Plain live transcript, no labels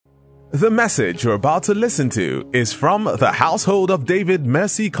The message you're about to listen to is from the Household of David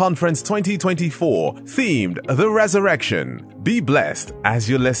Mercy Conference 2024, themed The Resurrection. Be blessed as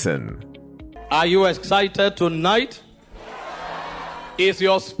you listen. Are you excited tonight? Is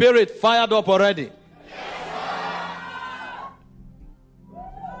your spirit fired up already?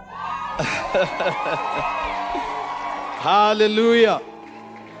 Hallelujah.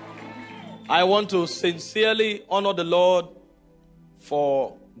 I want to sincerely honor the Lord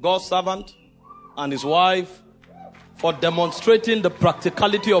for God's servant and his wife for demonstrating the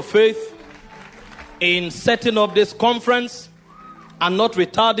practicality of faith in setting up this conference and not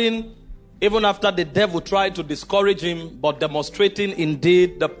retarding even after the devil tried to discourage him, but demonstrating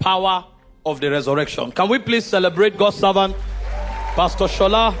indeed the power of the resurrection. Can we please celebrate God's servant, Pastor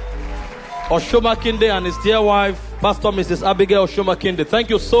Shola Oshomakinde, and his dear wife, Pastor Mrs. Abigail Oshomakinde.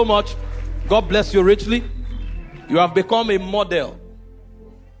 Thank you so much. God bless you richly. You have become a model.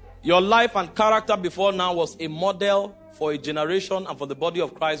 Your life and character before now was a model for a generation and for the body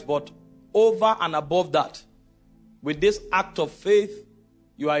of Christ. But over and above that, with this act of faith,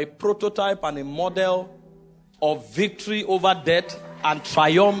 you are a prototype and a model of victory over death and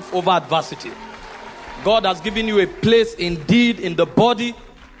triumph over adversity. God has given you a place indeed in the body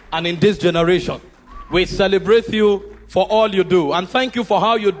and in this generation. We celebrate you for all you do. And thank you for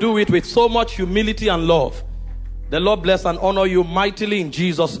how you do it with so much humility and love. The Lord bless and honor you mightily in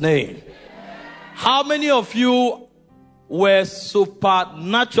Jesus' name. How many of you were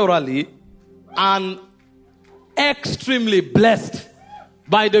supernaturally and extremely blessed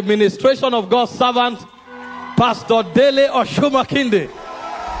by the ministration of God's servant, Pastor Dele Oshomakinde?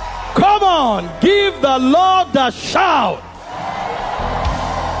 Come on, give the Lord a shout.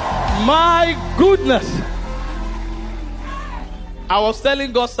 My goodness. I was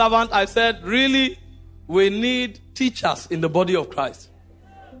telling God's servant, I said, really, we need teachers in the body of Christ.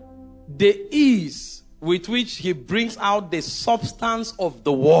 The ease with which he brings out the substance of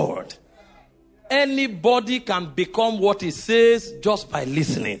the word. Anybody can become what he says just by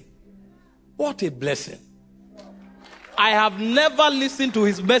listening. What a blessing. I have never listened to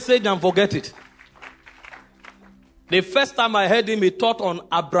his message and forget it. The first time I heard him, he taught on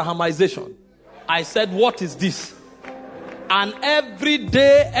Abrahamization. I said, what is this? And every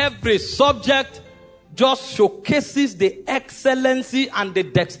day, every subject just showcases the excellency and the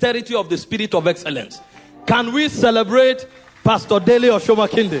dexterity of the spirit of excellence. Can we celebrate Pastor Dele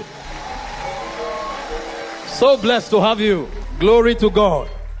Oshomakinde? So blessed to have you. Glory to God.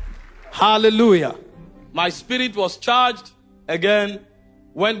 Hallelujah. My spirit was charged again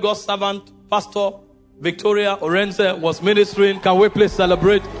when God's servant, Pastor Victoria Orense, was ministering. Can we please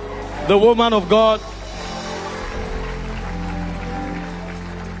celebrate the woman of God?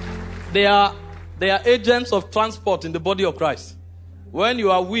 They are agents of transport in the body of Christ. When you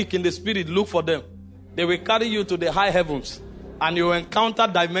are weak in the spirit, look for them. They will carry you to the high heavens and you will encounter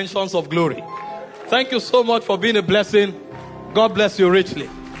dimensions of glory. Thank you so much for being a blessing. God bless you richly.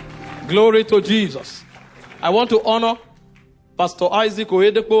 Glory to Jesus. I want to honor Pastor Isaac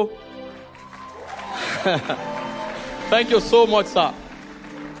Oyedepo. Thank you so much, sir,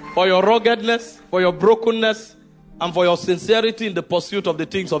 for your ruggedness, for your brokenness, and for your sincerity in the pursuit of the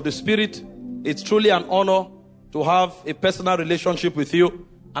things of the Spirit. It's truly an honor to have a personal relationship with you.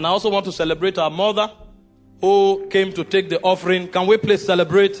 And I also want to celebrate our mother who came to take the offering. Can we please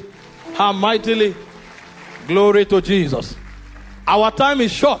celebrate her mightily? Glory to Jesus. Our time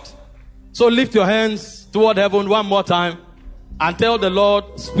is short. So lift your hands toward heaven one more time and tell the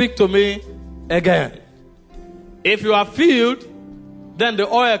Lord, speak to me again. If you are filled, then the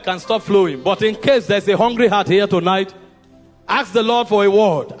oil can stop flowing. But in case there's a hungry heart here tonight, ask the Lord for a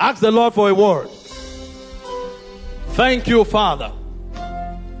word. Ask the Lord for a word. Thank you, Father.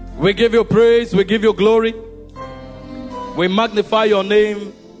 We give you praise. We give you glory. We magnify your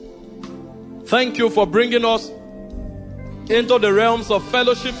name. Thank you for bringing us into the realms of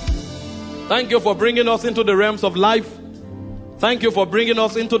fellowship. Thank you for bringing us into the realms of life. Thank you for bringing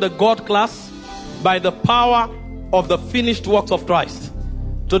us into the God class by the power of the finished works of Christ.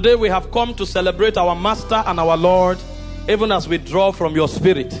 Today we have come to celebrate our Master and our Lord, even as we draw from your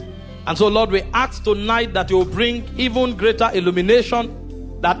Spirit. And so, Lord, we ask tonight that you will bring even greater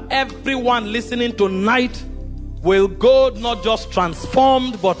illumination, that everyone listening tonight will go not just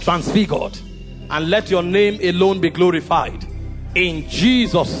transformed, but transfigured. And let your name alone be glorified. In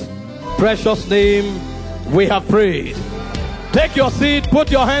Jesus' precious name we have prayed. Take your seat,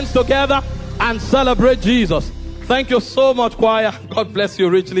 put your hands together, and celebrate Jesus. Thank you so much, choir. God bless you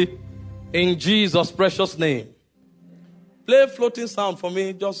richly. In Jesus' precious name. Play floating sound for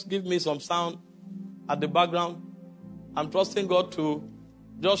me. Just give me some sound at the background. I'm trusting God to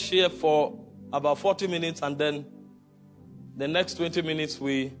just share for about 40 minutes, and then the next 20 minutes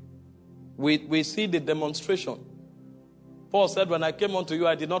we see the demonstration. Paul said, when I came unto you,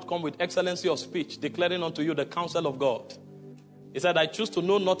 I did not come with excellency of speech, declaring unto you the counsel of God. He said, I choose to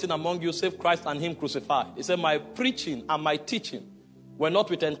know nothing among you save Christ and him crucified. He said, my preaching and my teaching were not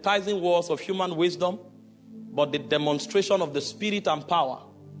with enticing words of human wisdom, but the demonstration of the Spirit and power,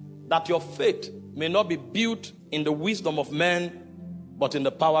 that your faith may not be built in the wisdom of men, but in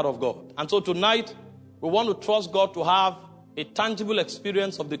the power of God. And so tonight, we want to trust God to have a tangible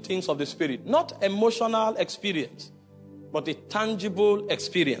experience of the things of the Spirit. Not emotional experience, but a tangible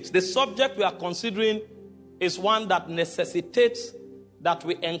experience. The subject we are considering is one that necessitates that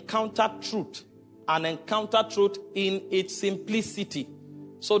we encounter truth, and encounter truth in its simplicity,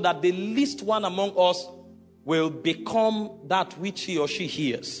 so that the least one among us will become that which he or she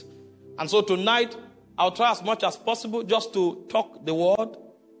hears. And so tonight, I'll try as much as possible just to talk the word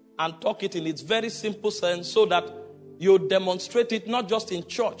and talk it in its very simple sense, so that you demonstrate it not just in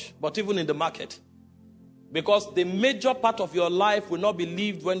church, but even in the market. Because the major part of your life will not be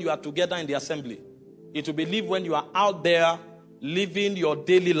lived when you are together in the assembly. It will be lived when you are out there living your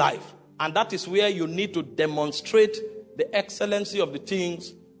daily life. And that is where you need to demonstrate the excellency of the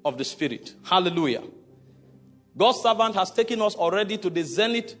things of the Spirit. Hallelujah. God's servant has taken us already to the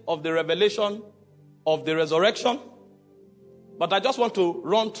zenith of the revelation of the resurrection. But I just want to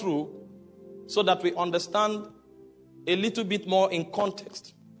run through so that we understand a little bit more in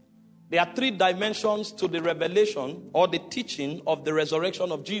context. There are three dimensions to the revelation or the teaching of the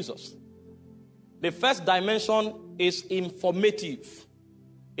resurrection of Jesus. The first dimension is informative.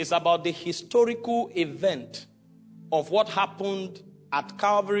 It's about the historical event of what happened at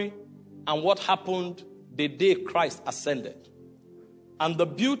Calvary and what happened the day Christ ascended. And the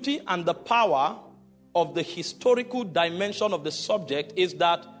beauty and the power of the historical dimension of the subject is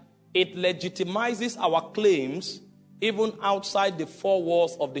that it legitimizes our claims even outside the four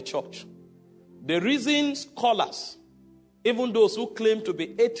walls of the church. The reason scholars, even those who claim to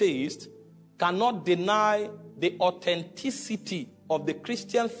be atheists, cannot deny the authenticity of the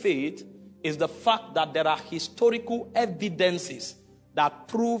Christian faith is the fact that there are historical evidences that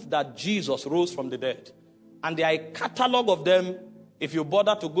prove that Jesus rose from the dead. And there are a catalog of them if you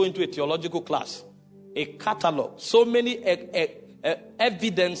bother to go into a theological class. A catalog. So many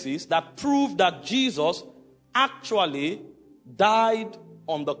evidences that prove that Jesus actually died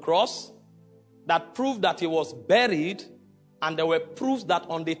on the cross, that prove that he was buried, and there were proofs that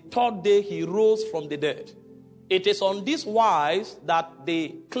on the third day he rose from the dead. It is on this wise that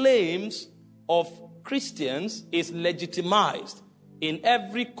the claims of Christians is legitimized in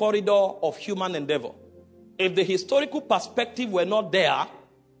every corridor of human endeavor. If the historical perspective were not there,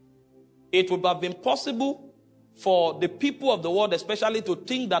 it would have been possible for the people of the world especially to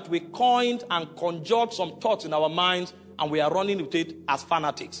think that we coined and conjured some thoughts in our minds and we are running with it as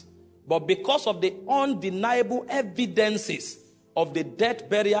fanatics. But because of the undeniable evidences of the death,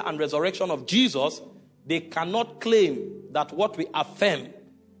 burial, and resurrection of Jesus, they cannot claim that what we affirm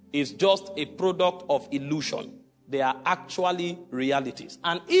is just a product of illusion. They are actually realities.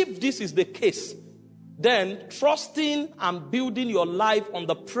 And if this is the case, then trusting and building your life on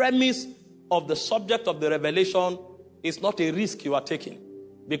the premise of the subject of the revelation is not a risk you are taking.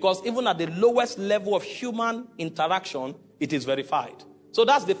 Because even at the lowest level of human interaction, it is verified. So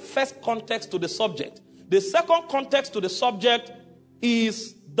that's the first context to the subject. The second context to the subject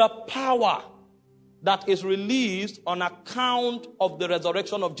is the power that is released on account of the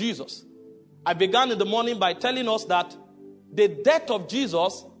resurrection of Jesus. I began in the morning by telling us that the death of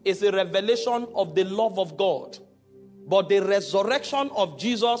Jesus is a revelation of the love of God. But the resurrection of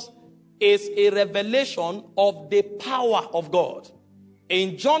Jesus is a revelation of the power of God.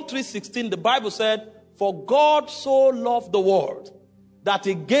 In John 3:16, the Bible said, "For God so loved the world, that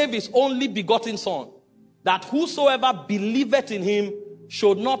he gave his only begotten Son, that whosoever believeth in him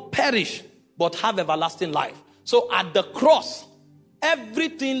should not perish, but have everlasting life." So at the cross,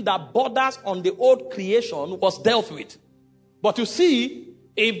 everything that borders on the old creation was dealt with. But you see,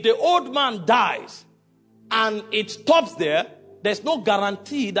 if the old man dies and it stops there, there's no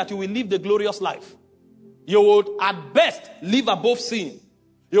guarantee that you will live the glorious life. You would at best live above sin.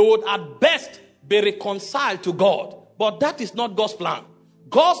 You would at best be reconciled to God. But that is not God's plan.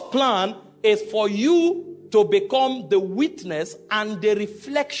 God's plan is for you to become the witness and the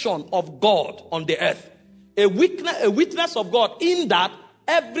reflection of God on the earth. A witness of God in that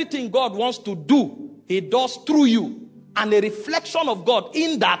everything God wants to do, he does through you. And a reflection of God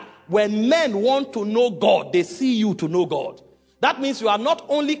in that when men want to know God, they see you to know God. That means you are not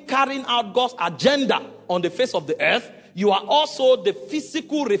only carrying out God's agenda on the face of the earth, you are also the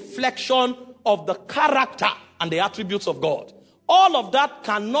physical reflection of the character and the attributes of God. All of that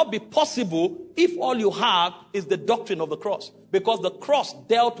cannot be possible if all you have is the doctrine of the cross. Because the cross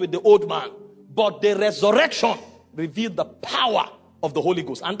dealt with the old man, but the resurrection revealed the power of the Holy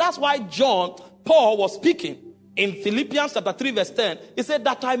Ghost. And that's why Paul was speaking in Philippians chapter 3 verse 10. He said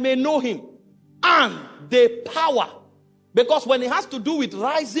that I may know him and the power. Because when it has to do with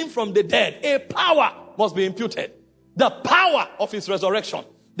rising from the dead, a power must be imputed. The power of his resurrection.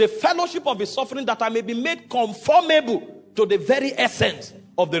 The fellowship of his suffering, that I may be made conformable to the very essence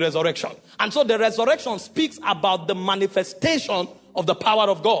of the resurrection. And so the resurrection speaks about the manifestation of the power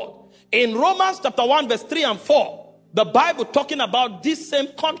of God. In Romans chapter 1 verse 3 and 4, the Bible talking about this same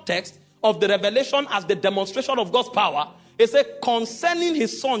context of the revelation as the demonstration of God's power, it says concerning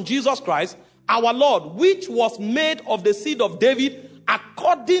his son Jesus Christ, our Lord, which was made of the seed of David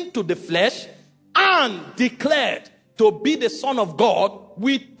according to the flesh, and declared to be the Son of God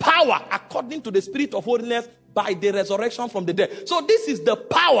with power according to the Spirit of holiness by the resurrection from the dead. So this is the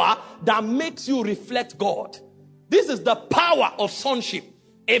power that makes you reflect God. This is the power of sonship.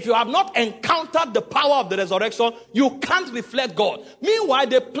 If you have not encountered the power of the resurrection, you can't reflect God. Meanwhile,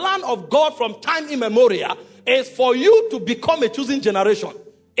 the plan of God from time immemorial is for you to become a chosen generation,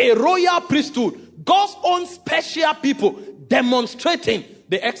 a royal priesthood, God's own special people demonstrating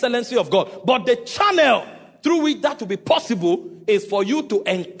the excellency of God. But the channel through which that will be possible is for you to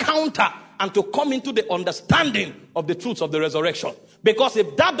encounter and to come into the understanding of the truths of the resurrection. Because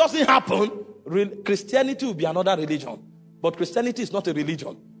if that doesn't happen, Christianity will be another religion. But Christianity is not a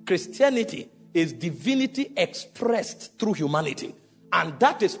religion. Christianity is divinity expressed through humanity. And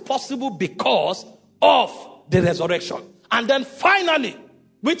that is possible because of the resurrection. And then finally,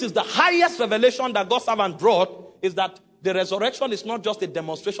 which is the highest revelation that God's servant brought, is that the resurrection is not just a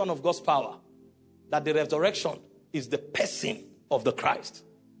demonstration of God's power. That the resurrection is the person of the Christ.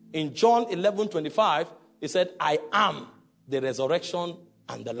 In John 11:25, he said, I am the resurrection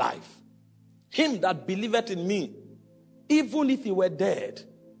and the life. Him that believeth in me, even if he were dead,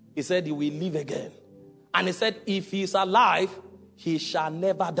 he said he will live again. And he said, if he is alive, he shall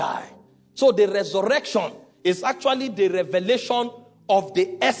never die. So the resurrection is actually the revelation of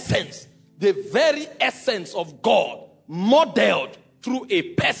the essence, the very essence of God, modeled through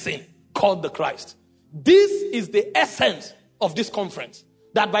a person called the Christ. This is the essence of this conference.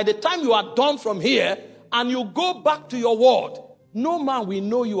 That by the time you are done from here and you go back to your world, no man will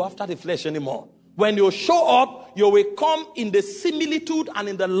know you after the flesh anymore. When you show up, you will come in the similitude and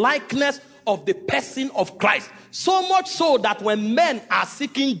in the likeness of the person of Christ. So much so that when men are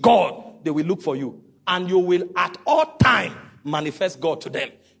seeking God, they will look for you. And you will at all time manifest God to them.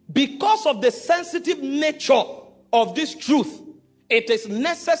 Because of the sensitive nature of this truth, it is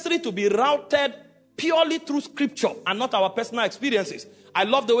necessary to be routed purely through scripture and not our personal experiences. I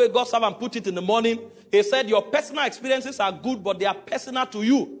love the way God's servant put it in the morning. He said, your personal experiences are good, but they are personal to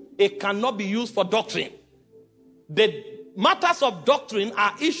you. It cannot be used for doctrine. The matters of doctrine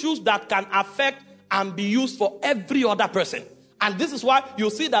are issues that can affect and be used for every other person. And this is why you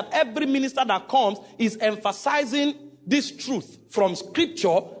see that every minister that comes is emphasizing this truth from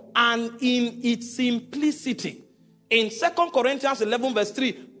scripture and in its simplicity. In 2 Corinthians 11 verse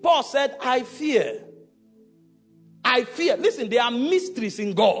 3, Paul said, I fear. Listen, there are mysteries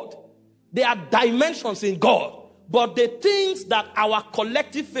in God. There are dimensions in God. But the things that our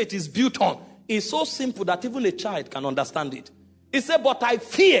collective faith is built on is so simple that even a child can understand it. He said, but I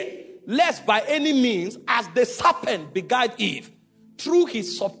fear, lest by any means, as the serpent beguiled Eve, through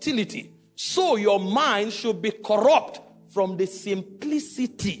his subtlety, so your mind should be corrupt from the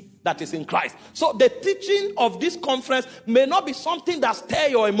simplicity that is in Christ. So the teaching of this conference may not be something that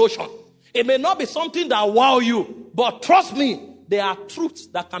stirs your emotion. It may not be something that wow you. But trust me, there are truths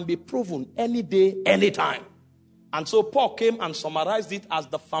that can be proven any day, anytime. And so Paul came and summarized it as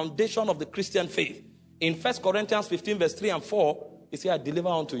the foundation of the Christian faith. In 1 Corinthians 15 verse 3 and 4, he said, I deliver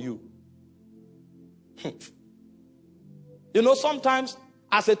unto you. You know, sometimes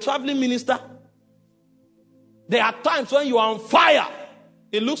as a traveling minister, there are times when you are on fire.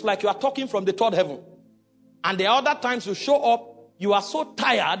 It looks like you are talking from the third heaven. And there are other times you show up, you are so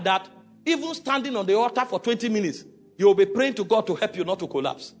tired that even standing on the altar for 20 minutes, you will be praying to God to help you not to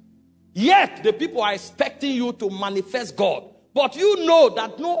collapse. Yet, the people are expecting you to manifest God. But you know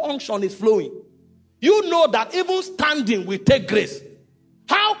that no unction is flowing. You know that even standing will take grace.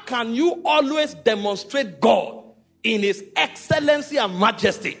 How can you always demonstrate God in his excellency and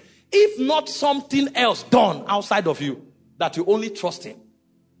majesty, if not something else done outside of you, that you only trust him?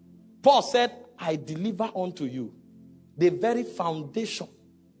 Paul said, I deliver unto you the very foundation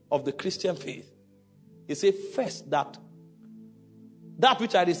of the Christian faith. He said, first that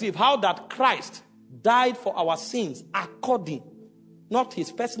which I received, how that Christ died for our sins according, not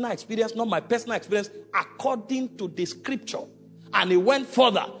his personal experience, not my personal experience, according to the scripture. And he went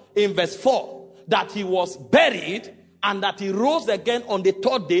further in verse 4, that he was buried and that he rose again on the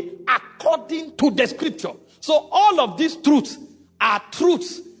third day according to the scripture. So all of these truths are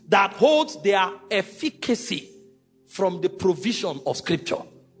truths that hold their efficacy from the provision of scripture.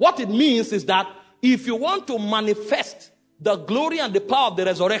 What it means is that if you want to manifest the glory and the power of the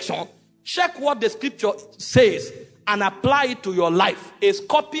resurrection, check what the scripture says and apply it to your life. It's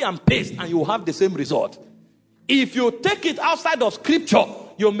copy and paste and you will have the same result. If you take it outside of scripture,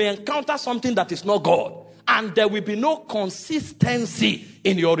 you may encounter something that is not God. And there will be no consistency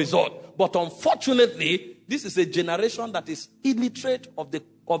in your result. But unfortunately, this is a generation that is illiterate of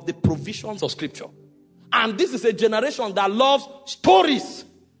the provisions of scripture. And this is a generation that loves stories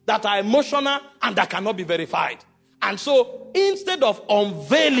that are emotional and that cannot be verified. And so instead of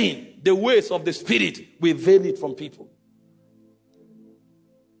unveiling the ways of the Spirit, we veil it from people.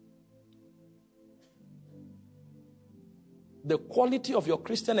 The quality of your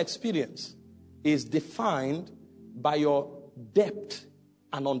Christian experience is defined by your depth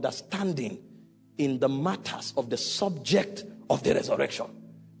and understanding in the matters of the subject of the resurrection.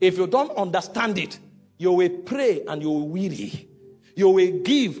 If you don't understand it, you will pray and you will weary. You will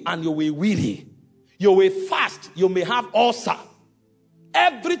give and you will weary. You will fast, you may have ulcer.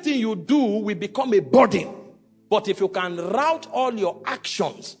 Everything you do will become a burden. But if you can route all your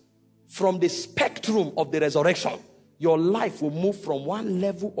actions from the spectrum of the resurrection, your life will move from one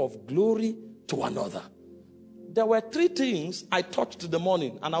level of glory to another. There were 3 things I touched in the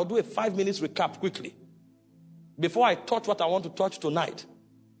morning, and I'll do a 5 minutes recap quickly. Before I touch what I want to touch tonight,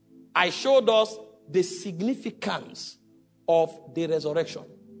 I showed us the significance of the resurrection.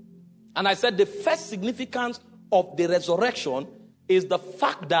 And I said the first significance of the resurrection is the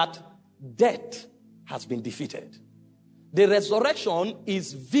fact that death has been defeated. The resurrection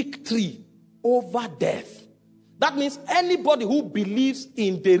is victory over death. That means anybody who believes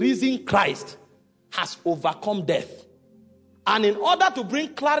in the risen Christ has overcome death. And in order to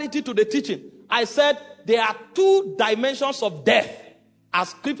bring clarity to the teaching, I said there are 2 dimensions of death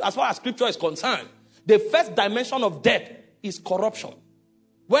as far as scripture is concerned. The first dimension of death is corruption.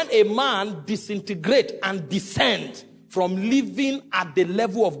 When a man disintegrates and descends from living at the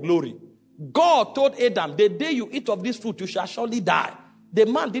level of glory. God told Adam, the day you eat of this fruit, you shall surely die. The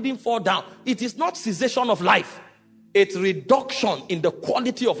man didn't fall down. It is not cessation of life. It's reduction in the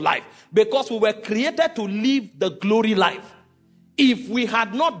quality of life. Because we were created to live the glory life. If we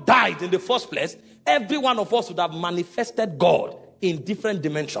had not died in the first place, every one of us would have manifested God in different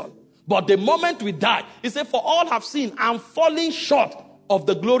dimensions. But the moment we die, he said, for all have sinned and falling short of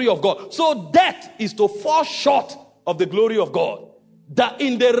the glory of God. So death is to fall short of the glory of God. That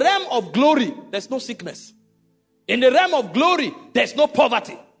in the realm of glory, there's no sickness. In the realm of glory, there's no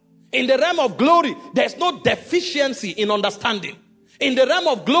poverty. In the realm of glory, there's no deficiency in understanding. In the realm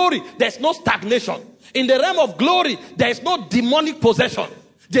of glory, there's no stagnation. In the realm of glory, there's no demonic possession.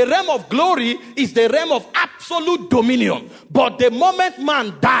 The realm of glory is the realm of absolute dominion. But the moment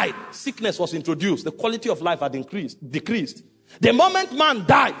man died, sickness was introduced. The quality of life had decreased. The moment man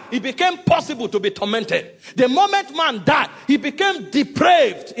died, it became possible to be tormented. The moment man died, he became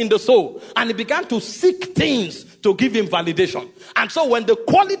depraved in the soul. And he began to seek things to give him validation. And so when the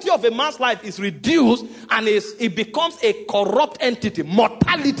quality of a man's life is reduced and it becomes a corrupt entity,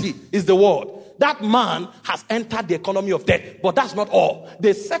 mortality is the word. That man has entered the economy of death. But that's not all.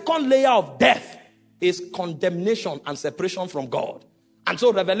 The second layer of death is condemnation and separation from God. And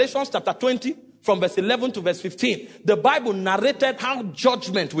so Revelation chapter 20, from verse 11 to verse 15, the Bible narrated how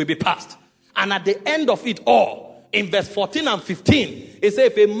judgment will be passed. And at the end of it all, in verse 14 and 15, it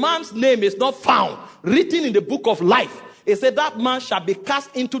says, if a man's name is not found written in the book of life, it said that man shall be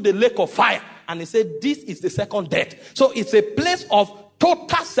cast into the lake of fire. And it said this is the second death. So it's a place of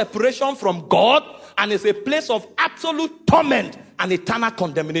total separation from God, and it's a place of absolute torment and eternal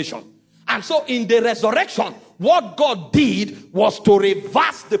condemnation. And so in the resurrection, what God did was to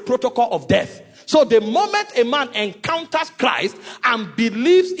reverse the protocol of death. So the moment a man encounters Christ and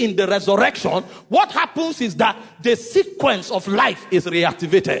believes in the resurrection, what happens is that the sequence of life is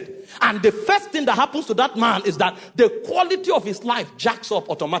reactivated. And the first thing that happens to that man is that the quality of his life jacks up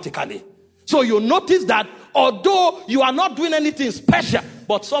automatically. So you notice that although you are not doing anything special,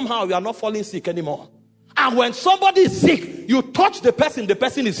 but somehow you are not falling sick anymore. And when somebody is sick, you touch the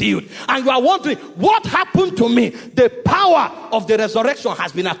person is healed. And you are wondering, what happened to me? The power of the resurrection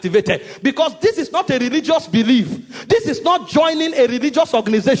has been activated. Because this is not a religious belief. This is not joining a religious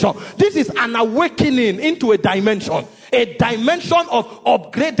organization. This is an awakening into a dimension of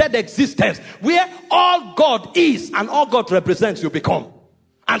upgraded existence, where all God is and all God represents, you become.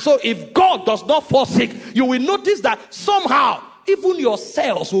 And so if God does not fall sick, you will notice that somehow even your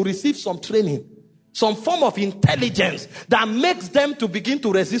cells will receive some training, some form of intelligence that makes them to begin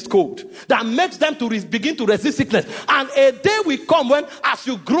to resist cold, that makes them to begin to resist sickness. And a day will come when, as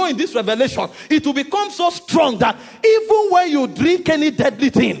you grow in this revelation, it will become so strong that even when you drink any deadly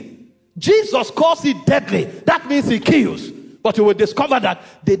thing, Jesus calls it deadly. That means it kills. But you will discover that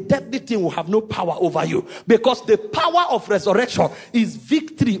the deadly thing will have no power over you, because the power of resurrection is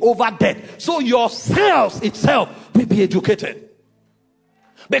victory over death. So your cells itself will be educated,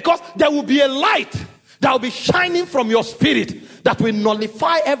 because there will be a light that will be shining from your spirit that will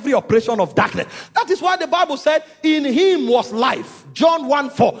nullify every operation of darkness. That is why the Bible said, in him was life. John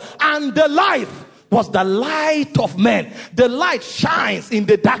 1:4. And the life was the light of men. The light shines in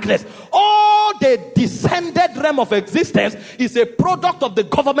the darkness. All the descended realm of existence is a product of the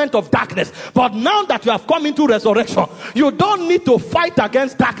government of darkness. But now that you have come into resurrection, you don't need to fight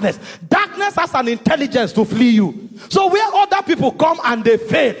against darkness. Darkness has an intelligence to flee you. So where other people come and they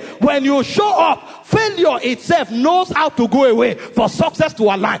fail, when you show up, failure itself knows how to go away for success to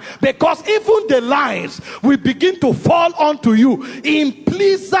align. Because even the lines will begin to fall onto you in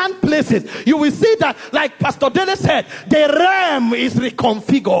pleasant places. You will see that, like Pastor Dele said, the realm is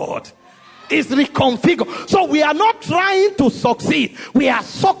reconfigured. Is reconfigured. So we are not trying to succeed. We are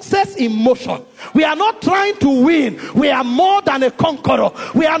success in motion. We are not trying to win. We are more than a conqueror.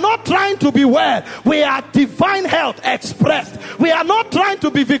 We are not trying to be well. We are divine health expressed. We are not trying to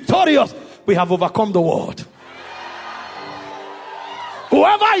be victorious. We have overcome the world.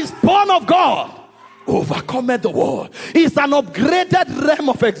 Whoever is born of God overcometh the world. It's an upgraded realm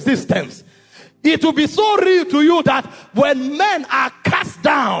of existence. It will be so real to you that when men are cast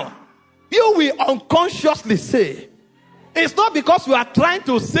down, you will unconsciously say, it's not because you are trying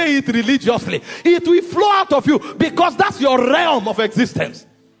to say it religiously. It will flow out of you, because that's your realm of existence.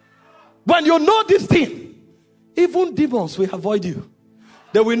 When you know this thing, even demons will avoid you.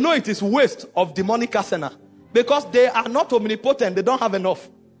 They will know it is waste of demonic arsenal, because they are not omnipotent. They don't have enough.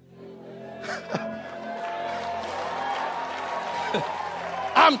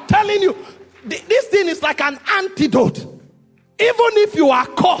 I'm telling you, this thing is like an antidote. Even if you are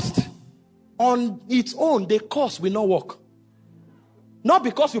cursed, on its own, the curse will not work. Not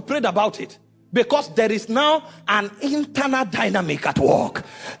because you prayed about it, because there is now an internal dynamic at work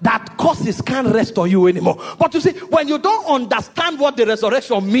that curses can't rest on you anymore. But you see, when you don't understand what the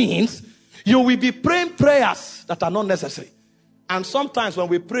resurrection means, you will be praying prayers that are not necessary. And sometimes when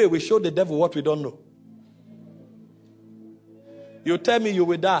we pray, we show the devil what we don't know. You tell me you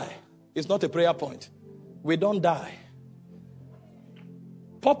will die. It's not a prayer point. We don't die.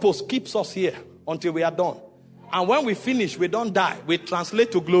 Purpose keeps us here until we are done. And when we finish, we don't die. We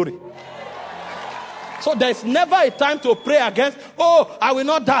translate to glory. So there's never a time to pray against, oh, I will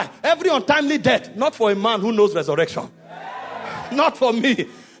not die. Every untimely death. Not for a man who knows resurrection. Not for me.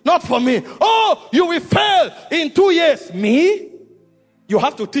 Not for me. Oh, you will fail in 2 years. Me? You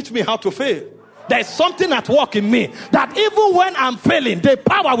have to teach me how to fail. There's something at work in me that even when I'm failing, the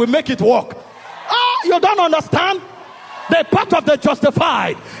power will make it work. Oh, you don't understand? The path of the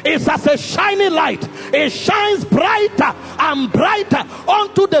justified is as a shining light. It shines brighter and brighter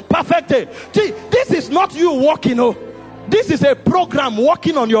unto the perfect day. See, this is not you walking. Oh, this is a program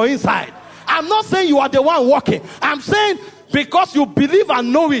working on your inside. I'm not saying you are the one walking. I'm saying because you believe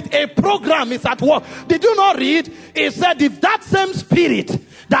and know it, a program is at work. Did you not read? It said, if that same spirit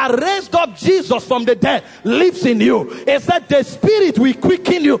that raised up Jesus from the dead lives in you, it said the spirit will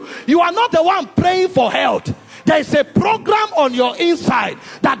quicken you. You are not the one praying for health. There is a program on your inside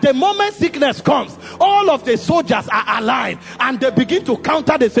that the moment sickness comes, all of the soldiers are aligned and they begin to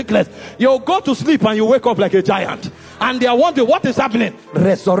counter the sickness. You'll go to sleep and you wake up like a giant. And they are wondering what is happening.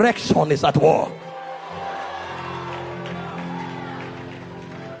 Resurrection is at war.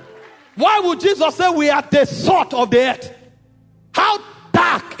 Why would Jesus say we are the salt of the earth? How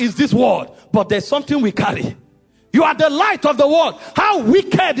dark is this world? But there's something we carry. You are the light of the world. How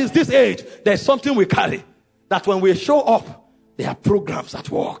wicked is this age? There's something we carry. That when we show up, there are programs at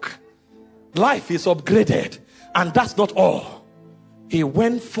work. Life is upgraded. And that's not all. He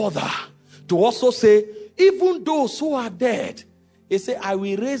went further to also say, even those who are dead, he said, I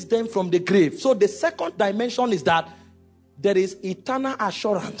will raise them from the grave. So the second dimension is that there is eternal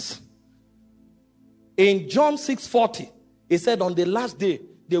assurance. In John 6:40, he said on the last day,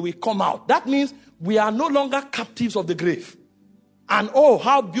 they will come out. That means we are no longer captives of the grave. And oh,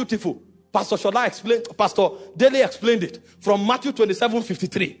 how beautiful. Pastor Dele explained it from Matthew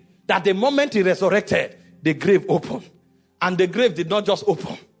 27:53, that the moment he resurrected, the grave opened. And the grave did not just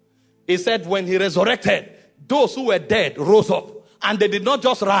open. He said when he resurrected, those who were dead rose up. And they did not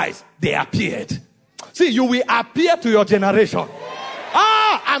just rise, they appeared. See, you will appear to your generation.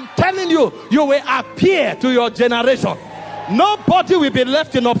 I'm telling you, you will appear to your generation. Nobody will be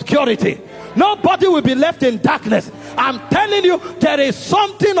left in obscurity. Nobody will be left in darkness. I'm telling you, there is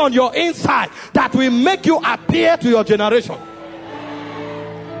something on your inside that will make you appear to your generation.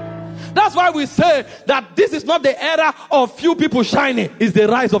 That's why we say that this is not the era of few people shining. It's the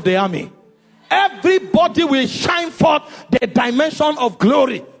rise of the army. Everybody will shine forth the dimension of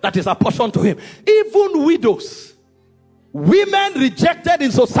glory that is apportioned to him. Even widows, women rejected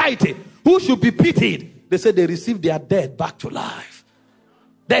in society, who should be pitied, they say they receive their dead back to life.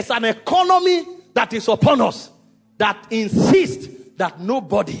 There's an economy that is upon us that insists that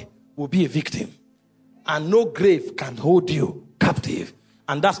nobody will be a victim and no grave can hold you captive.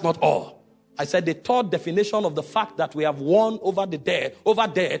 And that's not all. I said the third definition of the fact that we have won over death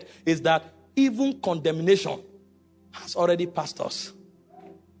is that even condemnation has already passed us.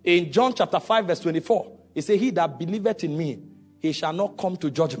 In John chapter 5 verse 24, he said, he that believeth in me, he shall not come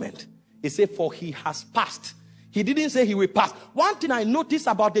to judgment. He said, for he has passed. He didn't say he will pass. One thing I notice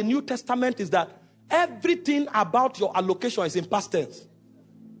about the New Testament is that everything about your allocation is in past tense.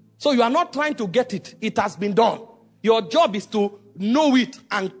 So you are not trying to get it. It has been done. Your job is to know it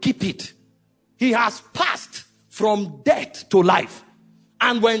and keep it. He has passed from death to life.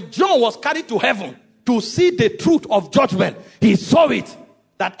 And when John was carried to heaven to see the truth of judgment, he saw it,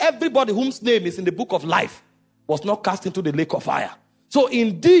 that everybody whose name is in the book of life was not cast into the lake of fire. So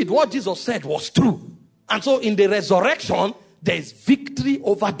indeed, what Jesus said was true. And so in the resurrection, there is victory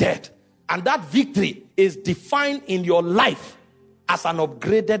over death. And that victory is defined in your life as an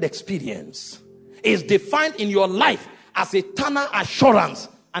upgraded experience. It's defined in your life as eternal assurance.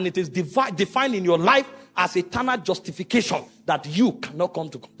 And it is defined in your life as eternal justification that you cannot come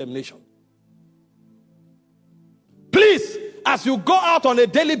to condemnation. Please, as you go out on a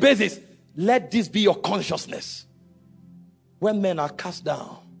daily basis, let this be your consciousness. When men are cast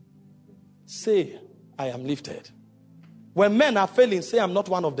down, say, I am lifted. When men are failing, say, I'm not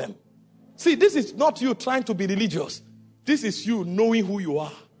one of them. See, this is not you trying to be religious. This is you knowing who you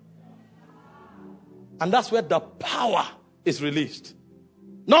are. And that's where the power is released.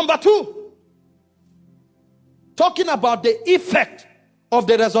 Number 2, talking about the effect of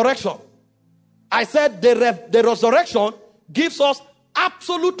the resurrection. I said the resurrection gives us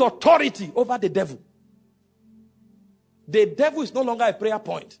absolute authority over the devil. The devil is no longer a prayer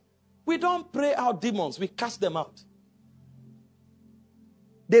point. We don't pray out demons, we cast them out.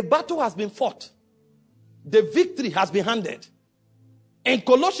 The battle has been fought. The victory has been handed. In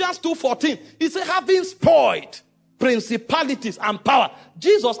Colossians 2:14, he said, having spoiled principalities and power.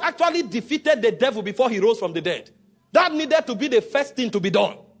 Jesus actually defeated the devil before he rose from the dead. That needed to be the first thing to be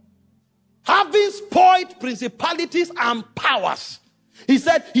done. Having spoiled principalities and powers, he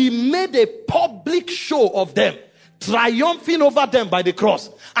said he made a public show of them, triumphing over them by the cross.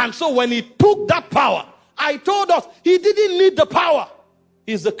 And so when he took that power, I told us he didn't need the power.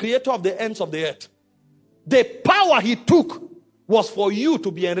 He's the creator of the ends of the earth. The power he took was for you to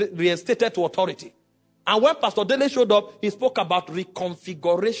be reinstated to authority. And when Pastor Dele showed up, he spoke about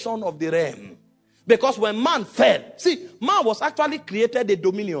reconfiguration of the realm. Because when man fell, see, man was actually created a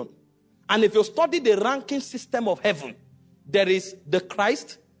dominion. And if you study the ranking system of heaven, there is the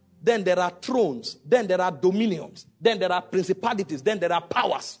Christ, then there are thrones, then there are dominions, then there are principalities, then there are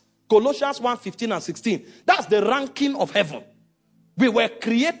powers. Colossians 1:15 and 16. That's the ranking of heaven. We were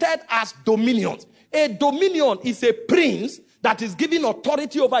created as dominions. A dominion is a prince that is given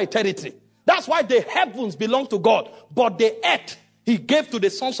authority over a territory. That's why the heavens belong to God, but the earth he gave to the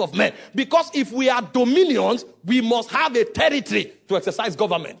sons of men. Because if we are dominions, we must have a territory to exercise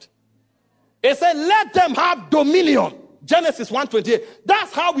government. He said, let them have dominion. Genesis 1:28.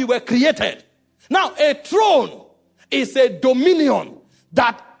 That's how we were created. Now, a throne is a dominion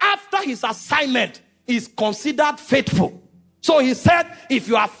that after his assignment is considered faithful. So he said, if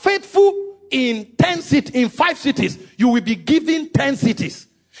you are faithful in 5 cities, you will be given 10 cities.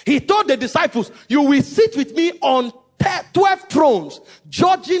 He told the disciples, you will sit with me on 12 thrones,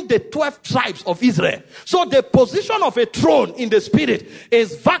 judging the 12 tribes of Israel. So the position of a throne in the spirit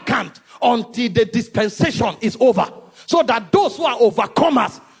is vacant until the dispensation is over. So that those who are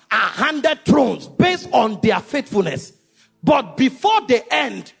overcomers are handed thrones based on their faithfulness. But before the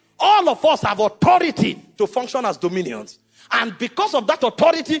end all of us have authority to function as dominions. And because of that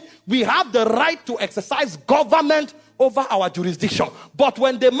authority, we have the right to exercise government over our jurisdiction. But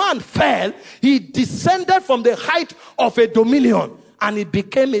when the man fell, he descended from the height of a dominion and he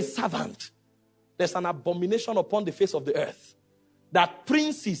became a servant. There's an abomination upon the face of the earth that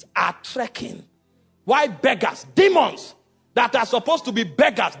princes are trekking. Why beggars, demons that are supposed to be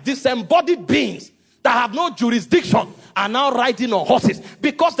beggars, disembodied beings that have no jurisdiction, are now riding on horses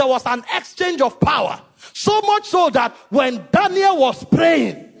because there was an exchange of power. So much so that when Daniel was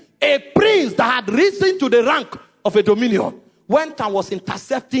praying, a prince that had risen to the rank of a dominion went and was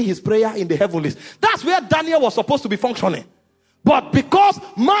intercepting his prayer in the heavenlies. That's where Daniel was supposed to be functioning. But because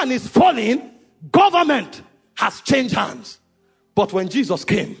man is falling, government has changed hands. But when Jesus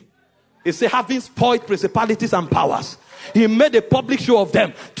came, he said, having spoiled principalities and powers, he made a public show of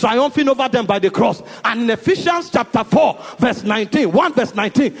them, triumphing over them by the cross. And in Ephesians chapter 4, verse 19, 1 verse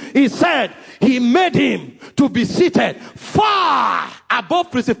 19, he said, he made him to be seated far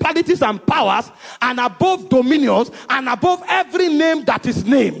above principalities and powers, and above dominions, and above every name that is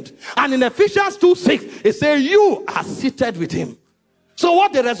named. And in Ephesians 2:6, it says, you are seated with him. So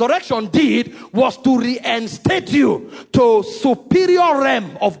what the resurrection did was to reinstate you to superior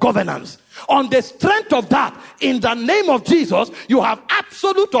realm of governance. On the strength of that, in the name of Jesus, you have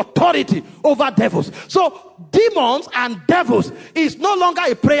absolute authority over devils. So demons and devils is no longer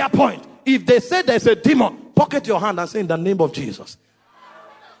a prayer point. If they say there's a demon, pocket your hand and say, in the name of Jesus.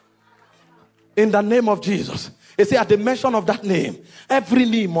 In the name of Jesus. They say at the mention of that name, every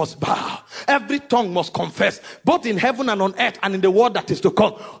knee must bow, every tongue must confess, both in heaven and on earth and in the world that is to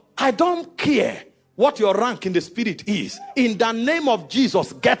come. I don't care what your rank in the spirit is. In the name of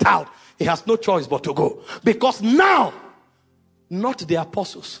Jesus, get out. He has no choice but to go. Because now, not the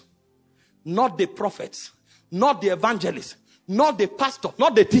apostles, not the prophets, not the evangelists, not the pastor,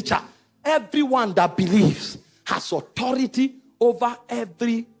 not the teacher. Everyone that believes has authority over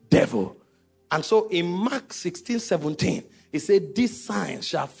every devil. And so in Mark 16:17, he said, these signs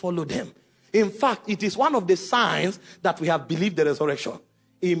shall follow them. In fact, it is one of the signs that we have believed the resurrection.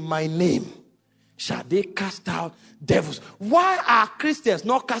 In my name shall they cast out devils. Why are Christians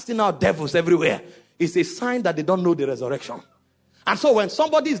not casting out devils everywhere? It's a sign that they don't know the resurrection. And so when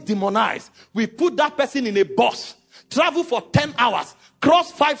somebody is demonized, we put that person in a bus, travel for 10 hours,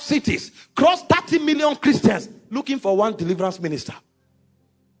 cross 5 cities, cross 30 million Christians, looking for one deliverance minister.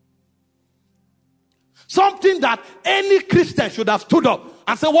 Something that any Christian should have stood up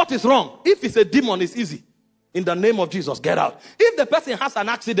and said, what is wrong? If it's a demon, it's easy. In the name of Jesus, get out. If the person has an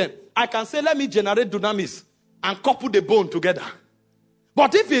accident, I can say, let me generate dunamis and couple the bone together.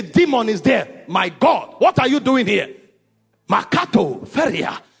 But if a demon is there, my God, what are you doing here? Makato,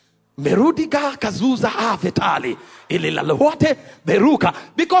 Feria, Merudiga, Kazuza, Avetali, Ililalote, Beruka.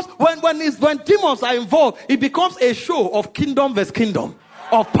 Because when demons are involved, it becomes a show of kingdom versus kingdom,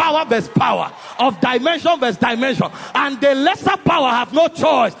 of power versus power, of dimension versus dimension. And the lesser power have no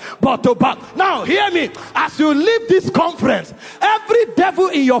choice but to bow. Now, hear me. As you leave this conference, every devil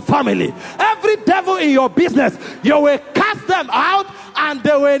in your family, every devil in your business, you will cast them out and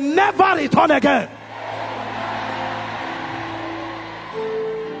they will never return again.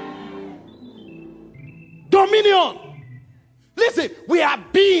 Dominion. Listen, we are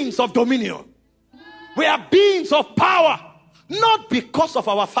beings of dominion. We are beings of power. Not because of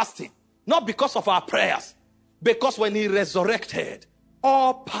our fasting, not because of our prayers, because when he resurrected,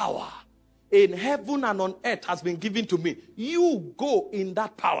 all power in heaven and on earth has been given to me. You go in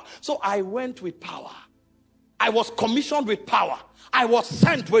that power. So I went with power. I was commissioned with power. I was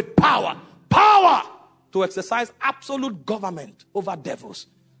sent with power. Power to exercise absolute government over devils.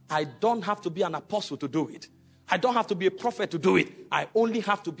 I don't have to be an apostle to do it. I don't have to be a prophet to do it. I only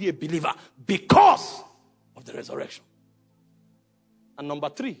have to be a believer because of the resurrection. And number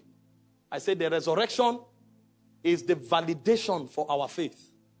 3, I said the resurrection is the validation for our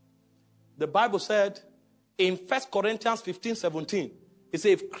faith. The Bible said in 1 Corinthians 15:17, it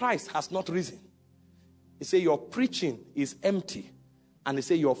said, if Christ has not risen, it said your preaching is empty, and it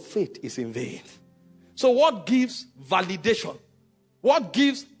said your faith is in vain. So what gives validation? What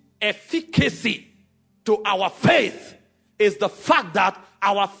gives efficacy to our faith is the fact that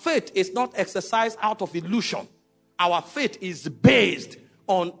our faith is not exercised out of illusion. Our faith is based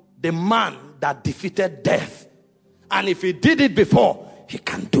on the man that defeated death. And if he did it before, he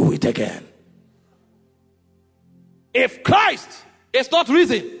can do it again. If Christ is not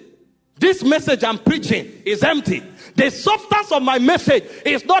risen, this message I'm preaching is empty. The substance of my message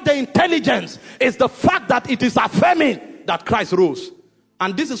is not the intelligence. It's the fact that it is affirming that Christ rose.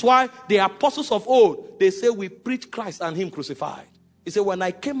 And this is why the apostles of old, they say we preach Christ and him crucified. He said, when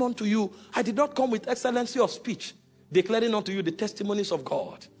I came unto you, I did not come with excellency of speech, declaring unto you the testimonies of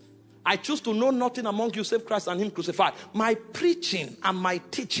God. I choose to know nothing among you save Christ and him crucified. My preaching and my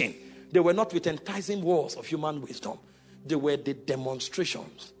teaching, they were not with enticing words of human wisdom. They were the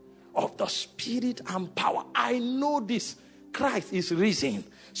demonstrations of the Spirit and power. I know this. Christ is risen.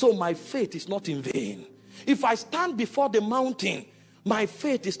 So my faith is not in vain. If I stand before the mountain, my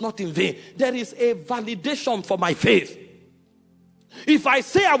faith is not in vain. There is a validation for my faith. If I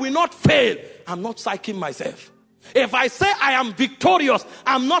say I will not fail, I'm not psyching myself. If I say I am victorious,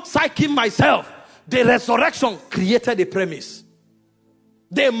 I'm not psyching myself. The resurrection created a premise.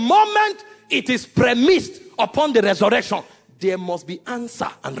 The moment it is premised upon the resurrection, there must be answer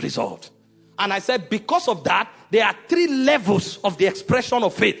and result. And I said, because of that, there are 3 levels of the expression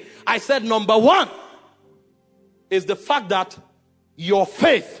of faith. I said, number 1 is the fact that your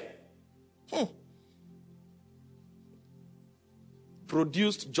faith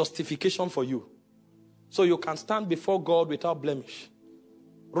produced justification for you. So you can stand before God without blemish.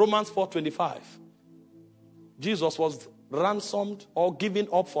 Romans 4:25. Jesus was ransomed or given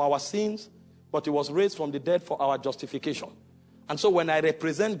up for our sins, but he was raised from the dead for our justification. And so when I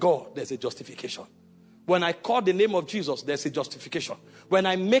represent God, there's a justification. When I call the name of Jesus, there's a justification. When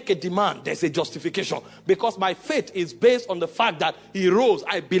I make a demand, there's a justification. Because my faith is based on the fact that he rose,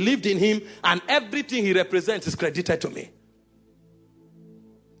 I believed in him, and everything he represents is credited to me.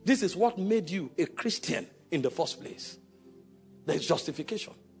 This is what made you a Christian in the first place. There's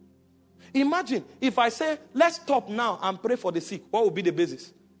justification. Imagine if I say, let's stop now and pray for the sick. What would be the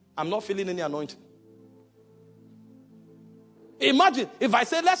basis? I'm not feeling any anointing. Imagine if I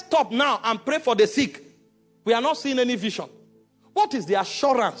say, let's stop now and pray for the sick. We are not seeing any vision. What is the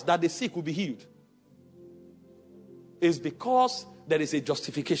assurance that the sick will be healed? It's because there is a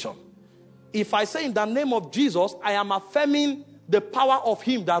justification. If I say in the name of Jesus, I am affirming the power of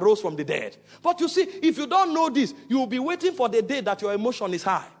him that rose from the dead. But you see, if you don't know this, you will be waiting for the day that your emotion is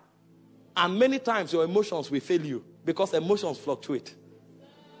high. And many times your emotions will fail you because emotions fluctuate.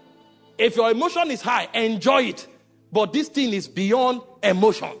 If your emotion is high, enjoy it. But this thing is beyond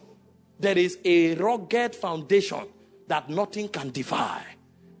emotion. There is a rugged foundation that nothing can defy.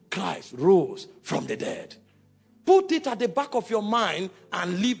 Christ rose from the dead. Put it at the back of your mind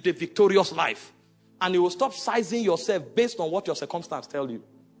and live the victorious life. And you will stop sizing yourself based on what your circumstance tell you.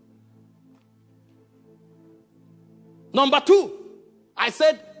 Number 2, I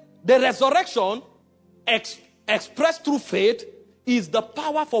said the resurrection expressed through faith is the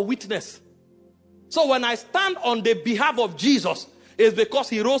power for witness. So when I stand on the behalf of Jesus, it's because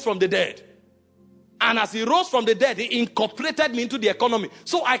he rose from the dead. And as he rose from the dead, he incorporated me into the economy.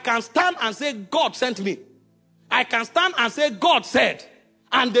 So I can stand and say, God sent me. I can stand and say, God said.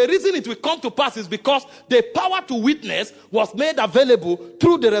 And the reason it will come to pass is because the power to witness was made available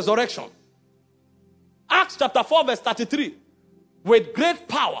through the resurrection. Acts chapter 4 verse 33. With great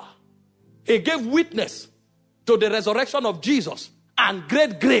power, he gave witness to the resurrection of Jesus, and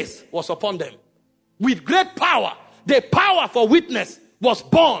great grace was upon them. With great power, the power for witness was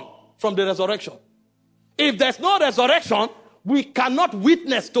born from the resurrection. If there's no resurrection, we cannot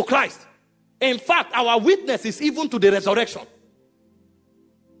witness to Christ. In fact, our witness is even to the resurrection.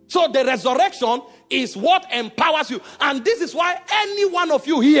 So the resurrection is what empowers you. And this is why any one of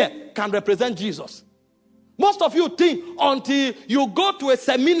you here can represent Jesus. Most of you think until you go to a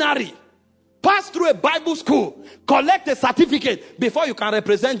seminary, pass through a Bible school, collect a certificate before you can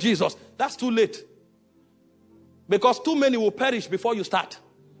represent Jesus. That's too late. Because too many will perish before you start.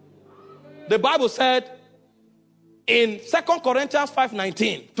 The Bible said in 2 Corinthians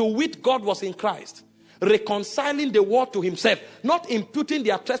 5:19, to wit God was in Christ, reconciling the world to himself, not imputing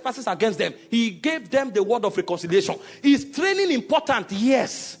their trespasses against them. He gave them the word of reconciliation. Is training important?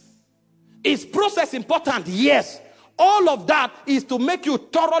 Yes. Is process important? Yes. All of that is to make you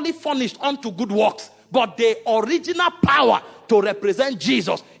thoroughly furnished unto good works. But the original power to represent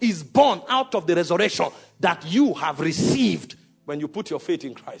Jesus is born out of the resurrection that you have received when you put your faith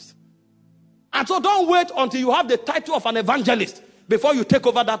in Christ. And so don't wait until you have the title of an evangelist before you take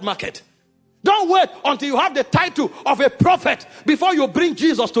over that market. Don't wait until you have the title of a prophet before you bring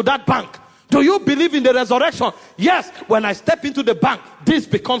Jesus to that bank. Do you believe in the resurrection? Yes. When I step into the bank, this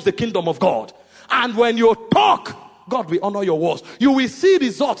becomes the kingdom of God. And when you talk, God will honor your words. You will see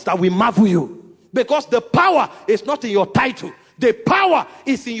results that will marvel you. Because the power is not in your title. The power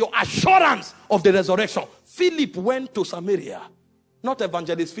is in your assurance of the resurrection. Philip went to Samaria. Not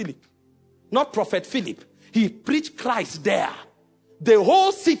evangelist Philip. Not prophet Philip. He preached Christ there. The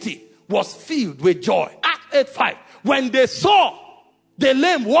whole city was filled with joy. Acts 8:5. When they saw the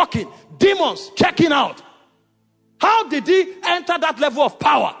lame walking, demons checking out, How did he enter that level of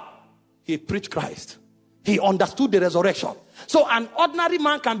power? He preached Christ. He understood the resurrection. So an ordinary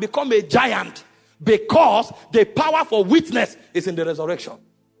man can become a giant because the power for witness is in the resurrection.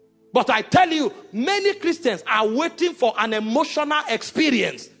 But I tell you, many Christians are waiting for an emotional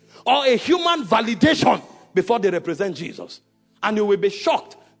experience or a human validation before they represent Jesus. And you will be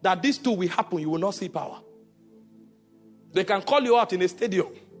shocked that these two will happen. You will not see power. They can call you out in a stadium.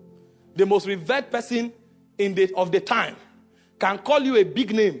 The most revered person of the time can call you a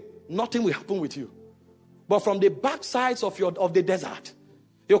big name. Nothing will happen with you. But from the backsides of the desert,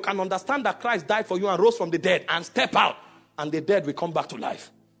 you can understand that Christ died for you and rose from the dead, and step out and the dead will come back to life.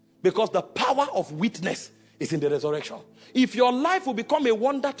 Because the power of witness is in the resurrection. If your life will become a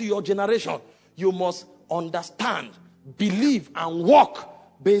wonder to your generation, you must understand, believe, and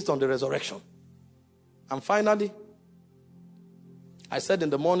walk based on the resurrection. And finally, I said in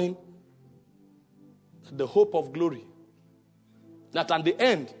the morning, the hope of glory, that at the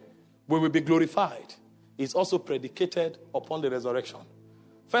end we will be glorified, is also predicated upon the resurrection.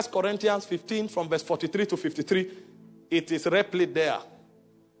 1 Corinthians 15 from verse 43 to 53, it is replete there.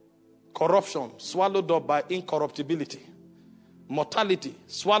 Corruption swallowed up by incorruptibility. Mortality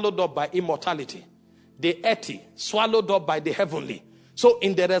swallowed up by immortality. The earthy swallowed up by the heavenly. So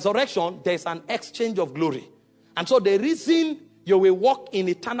in the resurrection, there is an exchange of glory. And so the reason you will walk in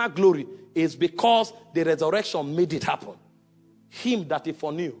eternal glory is because the resurrection made it happen. Him that he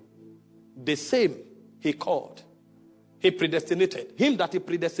foreknew, the same he called. He predestinated. Him that he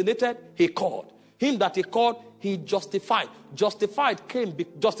predestinated, he called. Him that he called, he justified.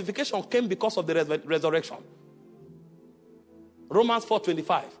 Justification came because of the resurrection. Romans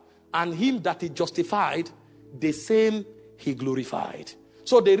 4:25. And him that he justified, the same he glorified.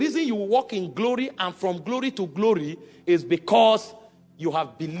 So the reason you walk in glory and from glory to glory is because you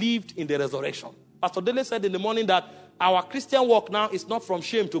have believed in the resurrection. Pastor Dele said in the morning that our Christian walk now is not from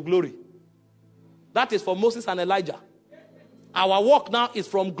shame to glory. That is for Moses and Elijah. Our walk now is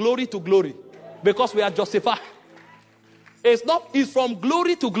from glory to glory because we are justified. It's from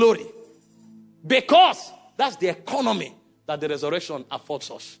glory to glory because that's the economy that the resurrection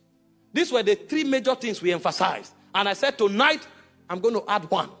affords us. These were the three major things we emphasized. And I said tonight, I'm going to add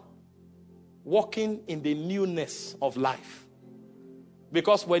one. Walking in the newness of life.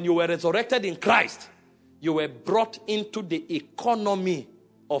 Because when you were resurrected in Christ, you were brought into the economy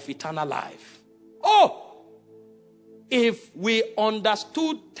of eternal life. Oh! If we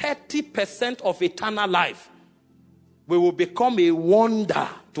understood 30% of eternal life, we will become a wonder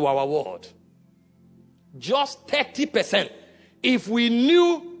to our world. Just 30%. If we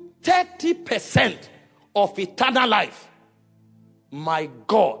knew 30% of eternal life, my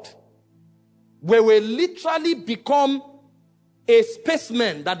God, we will literally become a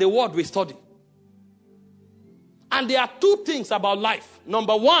specimen that the world will study. And there are two things about life.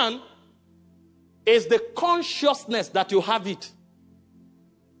 Number one is the consciousness that you have it.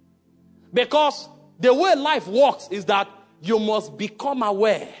 Because the way life works is that you must become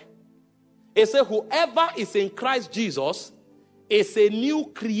aware. It says whoever is in Christ Jesus is a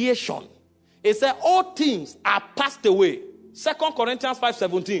new creation. It said all things are passed away. 2 Corinthians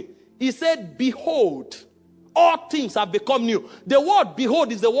 5:17. He said, behold, all things have become new. The word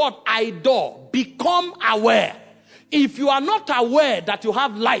behold is the word idol. Become aware. If you are not aware that you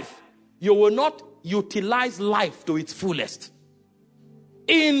have life, you will not utilize life to its fullest.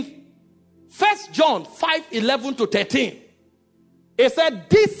 In 1 John 5:11 to 13, it said,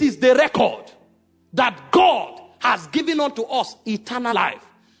 this is the record that God has given unto us eternal life.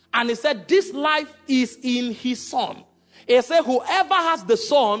 And he said, this life is in his Son. He said, whoever has the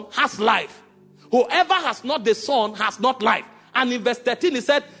Son has life. Whoever has not the Son has not life. And in verse 13, he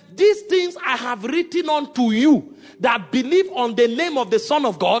said, these things I have written unto you that believe on the name of the Son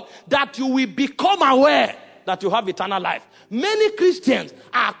of God, that you will become aware that you have eternal life. Many Christians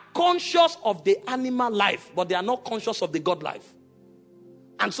are conscious of the animal life, but they are not conscious of the God life.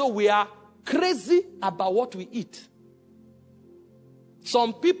 And so we are crazy about what we eat.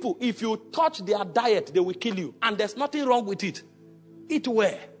 Some people, if you touch their diet, they will kill you. And there's nothing wrong with it. Eat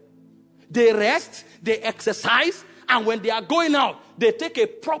well. They rest, they exercise, and when they are going out, they take a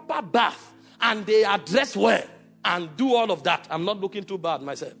proper bath, and they are dressed well, and do all of that. I'm not looking too bad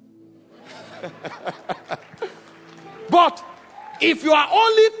myself. But if you are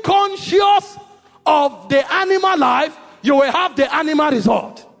only conscious of the animal life, you will have the animal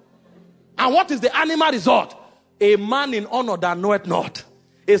result. And what is the animal result? A man in honor that knoweth not.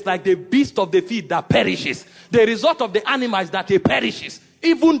 It's like the beast of the field that perishes. The result of the animal is that he perishes,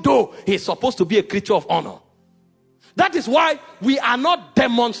 even though he's supposed to be a creature of honor. That is why we are not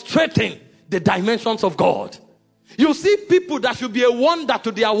demonstrating the dimensions of God. You see people that should be a wonder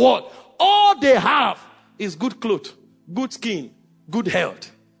to their world. All they have is good clothes, good skin, good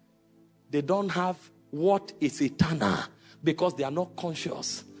health. They don't have what is eternal because they are not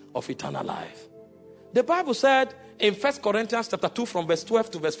conscious of eternal life. The Bible said in 1 Corinthians chapter 2 from verse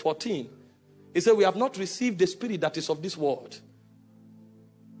 12 to verse 14, it said, we have not received the spirit that is of this world.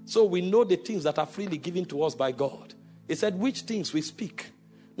 So we know the things that are freely given to us by God. It said, which things we speak,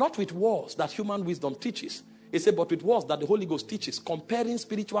 not with words that human wisdom teaches. It said, but with words that the Holy Ghost teaches, comparing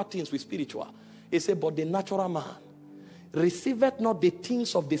spiritual things with spiritual. It said, but the natural man receiveth not the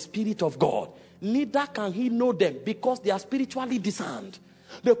things of the Spirit of God, neither can he know them, because they are spiritually discerned.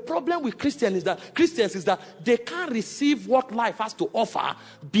 The problem with Christians is that they can't receive what life has to offer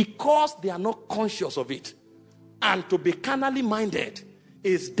because they are not conscious of it. And to be carnally minded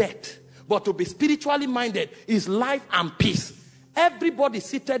is death, but to be spiritually minded is life and peace. Everybody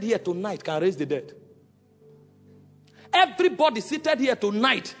seated here tonight can raise the dead. Everybody seated here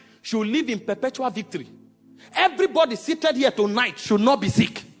tonight should live in perpetual victory. Everybody seated here tonight should not be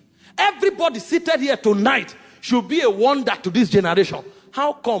sick. Everybody seated here tonight should be a wonder to this generation.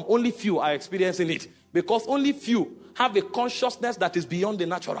 How come only few are experiencing it? Because only few have a consciousness that is beyond the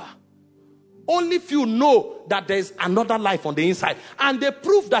natural. Only few know that there is another life on the inside. And the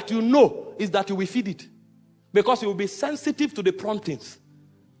proof that you know is that you will feed it. Because you will be sensitive to the promptings.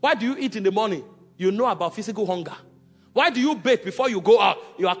 Why do you eat in the morning? You know about physical hunger. Why do you bathe before you go out?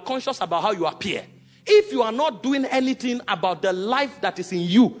 You are conscious about how you appear. If you are not doing anything about the life that is in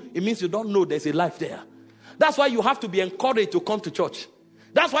you, it means you don't know there's a life there. That's why you have to be encouraged to come to church.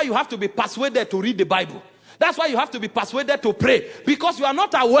 That's why you have to be persuaded to read the Bible. That's why you have to be persuaded to pray. Because you are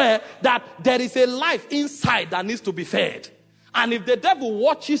not aware that there is a life inside that needs to be fed. And if the devil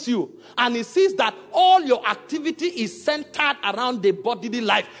watches you and he sees that all your activity is centered around the bodily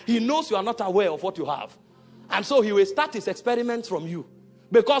life, he knows you are not aware of what you have. And so he will start his experiments from you.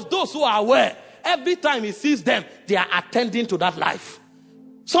 Because those who are aware, every time he sees them, they are attending to that life.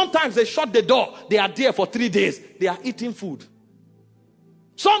 Sometimes they shut the door. They are there for 3 days. They are eating food.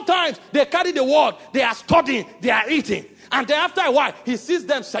 Sometimes they carry the word. They are studying. They are eating. And then after a while, he sees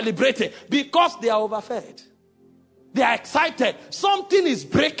them celebrating because they are overfed. They are excited. Something is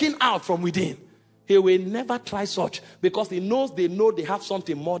breaking out from within. He will never try such because he knows they have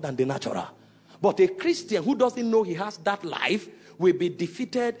something more than the natural. But a Christian who doesn't know he has that life will be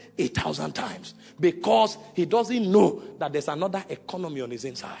defeated 1,000 times because he doesn't know that there's another economy on his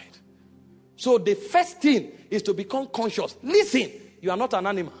inside. So the first thing is to become conscious. Listen, you are not an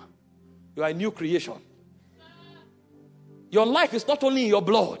animal. You are a new creation. Your life is not only in your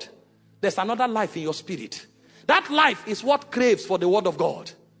blood. There's another life in your spirit. That life is what craves for the word of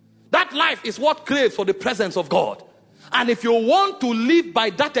God. That life is what craves for the presence of God. And if you want to live by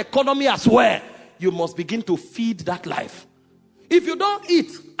that economy as well, you must begin to feed that life. If you don't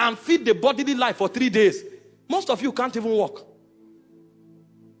eat and feed the bodily life for 3 days, most of you can't even walk.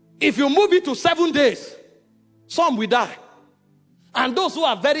 If you move it to 7 days, some will die. And those who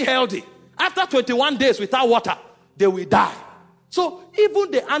are very healthy, after 21 days without water, they will die. So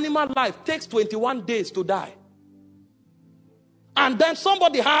even the animal life takes 21 days to die. And then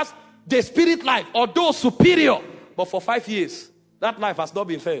somebody has the spirit life, although superior, but for 5 years, that life has not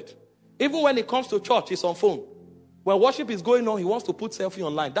been fed. Even when he comes to church, he's on phone. When worship is going on, he wants to put selfie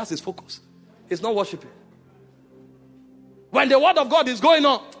online. That's his focus. He's not worshiping. When the word of God is going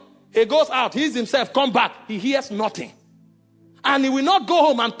on, he goes out, he himself, come back, he hears nothing. And he will not go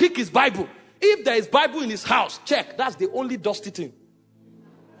home and pick his Bible. If there is Bible in his house, check, that's the only dusty thing.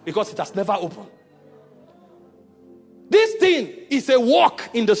 Because it has never opened. This thing is a walk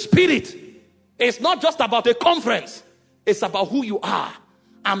in the spirit. It's not just about a conference. It's about who you are.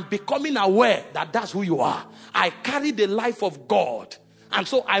 And becoming aware that that's who you are. I carry the life of God. And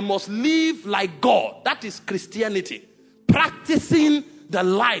so I must live like God. That is Christianity. Practicing the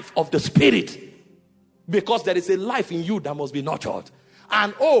life of the spirit. Because there is a life in you that must be nurtured.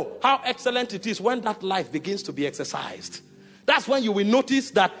 And oh, how excellent it is when that life begins to be exercised. That's when you will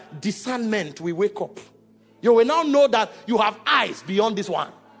notice that discernment will wake up. You will now know that you have eyes beyond this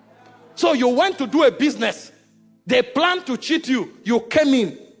one. So you went to do a business. They planned to cheat you. You came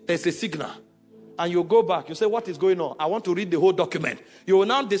in. There's a signal. And you go back. You say, what is going on? I want to read the whole document. You will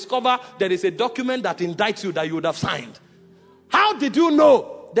now discover there is a document that indicts you that you would have signed. How did you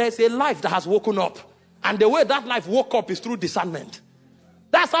know? There's a life that has woken up. And the way that life woke up is through discernment.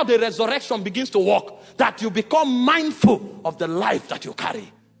 That's how the resurrection begins to work. That you become mindful of the life that you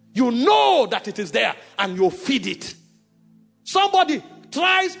carry. You know that it is there and you feed it. Somebody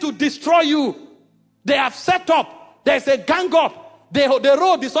tries to destroy you. They have set up. There's a gang up. The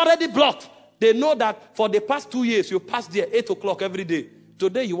road is already blocked. They know that for the past 2 years, you passed there 8 o'clock every day.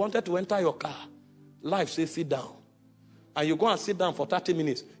 Today, you wanted to enter your car. Life says, sit down. And you go and sit down for 30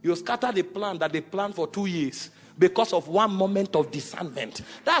 minutes. You scatter the plan that they planned for 2 years because of one moment of discernment.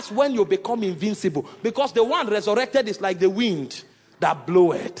 That's when you become invincible. Because the one resurrected is like the wind that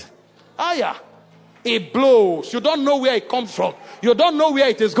bloweth. Ah, yeah. It blows. You don't know where it comes from. You don't know where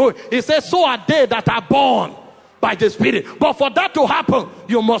it is going. It says, so are they that are born by the Spirit. But for that to happen,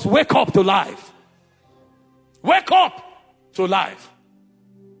 you must wake up to life. Wake up to life.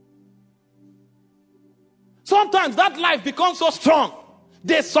 Sometimes that life becomes so strong.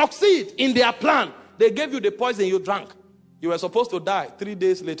 They succeed in their plan. They gave you the poison you drank. You were supposed to die 3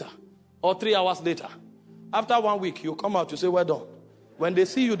 days later or 3 hours later. After 1 week, you come out, you say, well done. When they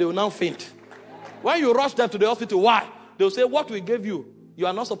see you, they will now faint. When you rush them to the hospital, why? They will say, what we gave you, you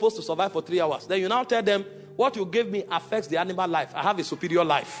are not supposed to survive for 3 hours. Then you now tell them, what you gave me affects the animal life. I have a superior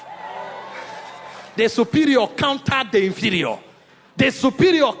life. The superior countered the inferior. The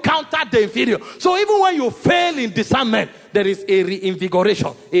superior countered the inferior. So even when you fail in discernment, there is a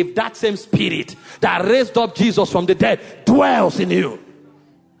reinvigoration. If that same spirit that raised up Jesus from the dead dwells in you.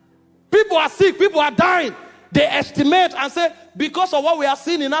 People are sick, people are dying. They estimate and say, because of what we are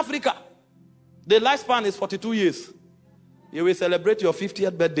seeing in Africa, the lifespan is 42 years. You will celebrate your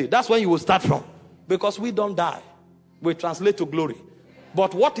 50th birthday. That's when you will start from. Because we don't die. We translate to glory.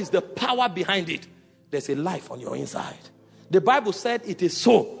 But what is the power behind it? There's a life on your inside. The Bible said it is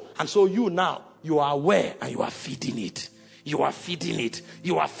so. And so you now, you are aware and you are feeding it. You are feeding it.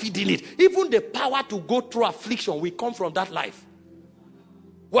 You are feeding it. Even the power to go through affliction will come from that life.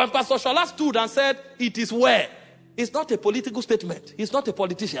 When Pastor Shola stood and said, it is where, it's not a political statement. He's not a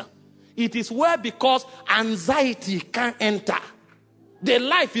politician. It is where because anxiety can't enter. The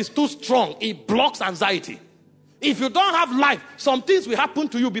life is too strong. It blocks anxiety. If you don't have life, some things will happen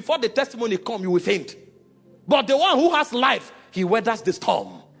to you before the testimony comes, you will faint. But the one who has life, he weathers the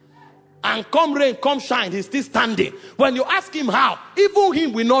storm. And come rain, come shine, he's still standing. When you ask him how, even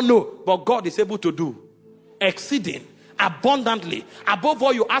him will not know. But God is able to do exceeding abundantly above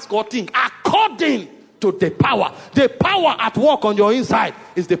all you ask or think, according to the power. The power at work on your inside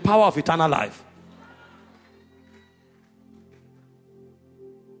is the power of eternal life.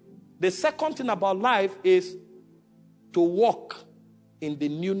 The second thing about life is to walk in the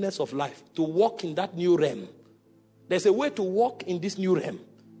newness of life. To walk in that new realm. There's a way to walk in this new realm.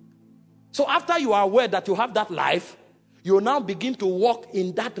 So after you are aware that you have that life, you now begin to walk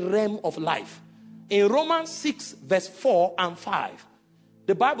in that realm of life. In Romans 6 verse 4 and 5,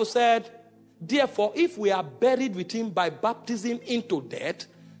 the Bible said, therefore, if we are buried with him by baptism into death,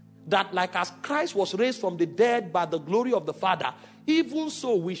 that like as Christ was raised from the dead by the glory of the Father, even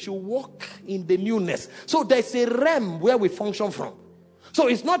so we should walk in the newness. So there's a realm where we function from. So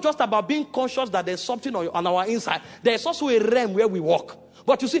it's not just about being conscious that there's something on our inside. There's also a realm where we walk.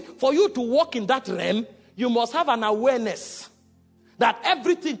 But you see, for you to walk in that realm, you must have an awareness that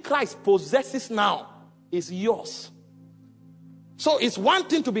everything Christ possesses now is yours. So it's one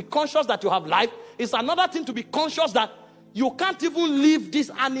thing to be conscious that you have life. It's another thing to be conscious that you can't even live this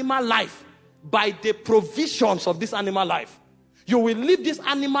animal life by the provisions of this animal life. You will live this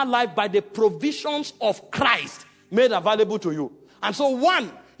animal life by the provisions of Christ made available to you. And so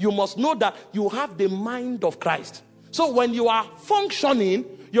one, you must know that you have the mind of Christ. So when you are functioning,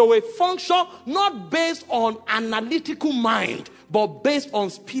 you will function not based on analytical mind, but based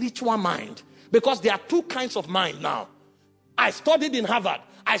on spiritual mind. Because there are two kinds of mind now. I studied in Harvard.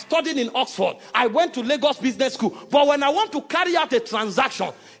 I studied in Oxford. I went to Lagos Business School. But when I want to carry out a transaction,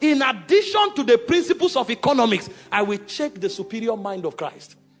 in addition to the principles of economics, I will check the superior mind of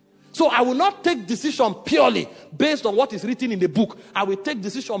Christ. So I will not take decision purely based on what is written in the book. I will take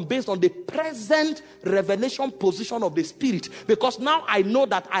decision based on the present revelation position of the Spirit. Because now I know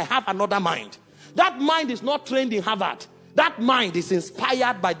that I have another mind. That mind is not trained in Harvard. That mind is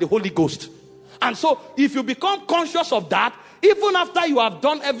inspired by the Holy Ghost. And so if you become conscious of that, even after you have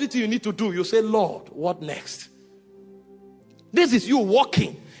done everything you need to do, you say, Lord, what next? This is you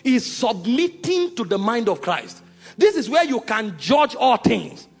walking. Is submitting to the mind of Christ. This is where you can judge all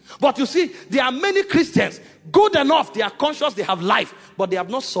things. But you see, there are many Christians, good enough, they are conscious, they have life, but they have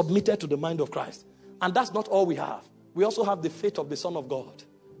not submitted to the mind of Christ. And that's not all we have. We also have the faith of the Son of God.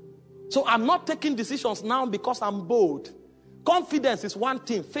 So I'm not taking decisions now because I'm bold. Confidence is one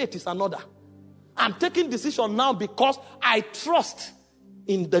thing, faith is another. I'm taking decision now because I trust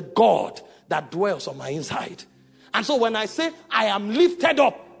in the God that dwells on my inside. And so when I say I am lifted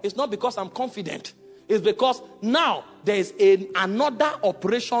up, it's not because I'm confident. It's because now there is another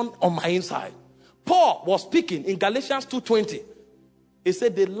operation on my inside. Paul was speaking in Galatians 2:20. He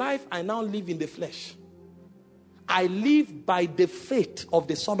said, the life I now live in the flesh, I live by the faith of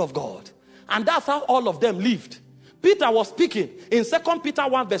the Son of God. And that's how all of them lived. Peter was speaking in 2 Peter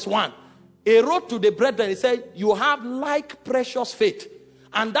 1 verse 1. He wrote to the brethren, he said, you have like precious faith.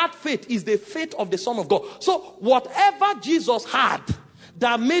 And that faith is the faith of the Son of God. So whatever Jesus had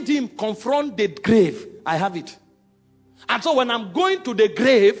that made him confront the grave, I have it. And so when I'm going to the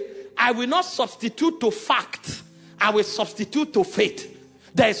grave, I will not substitute to fact. I will substitute to faith.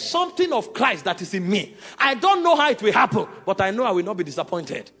 There is something of Christ that is in me. I don't know how it will happen, but I know I will not be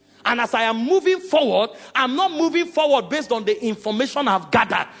disappointed. And as I am moving forward, I'm not moving forward based on the information I've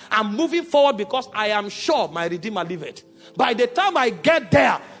gathered. I'm moving forward because I am sure my Redeemer liveth. By the time I get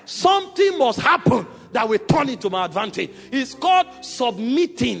there, something must happen that will turn it to my advantage. It's called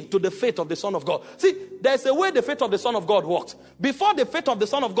submitting to the faith of the Son of God. See, there's a way the faith of the Son of God works. Before the faith of the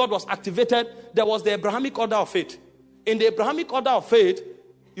Son of God was activated, there was the Abrahamic order of faith. In the Abrahamic order of faith,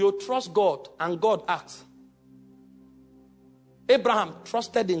 you trust God and God acts. Abraham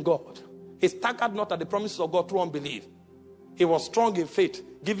trusted in God. He staggered not at the promises of God through unbelief. He was strong in faith,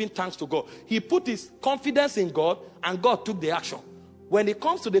 giving thanks to God. He put his confidence in God, and God took the action. When it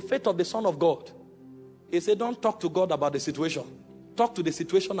comes to the faith of the Son of God, he said, don't talk to God about the situation. Talk to the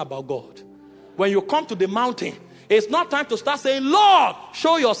situation about God. When you come to the mountain, it's not time to start saying, Lord,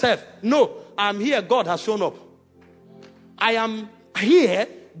 show yourself. No, I'm here, God has shown up. I am here,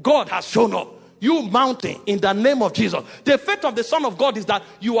 God has shown up. You mountain, in the name of Jesus. The faith of the Son of God is that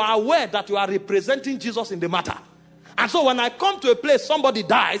you are aware that you are representing Jesus in the matter. And so when I come to a place, somebody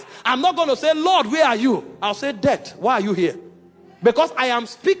dies, I'm not going to say, Lord, where are you? I'll say, death, why are you here? Because I am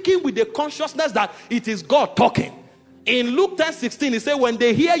speaking with the consciousness that it is God talking. In Luke 10:16, he said, when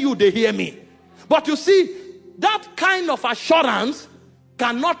they hear you, they hear me. But you see, that kind of assurance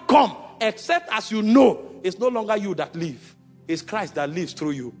cannot come except as you know it's no longer you that live. It's Christ that lives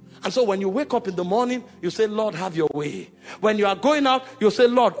through you. And so when you wake up in the morning, you say, Lord, have your way. When you are going out, you say,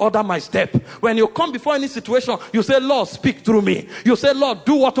 Lord, order my step. When you come before any situation, you say, Lord, speak through me. You say, Lord,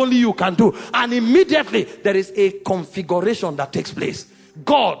 do what only you can do. And immediately there is a configuration that takes place.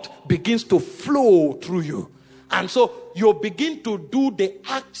 God begins to flow through you. And so you begin to do the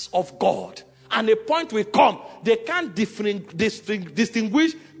acts of God. And a point will come, they can't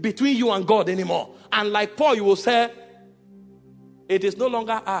distinguish between you and God anymore. And like Paul, you will say, it is no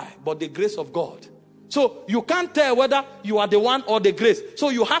longer I, but the grace of God. So you can't tell whether you are the one or the grace. So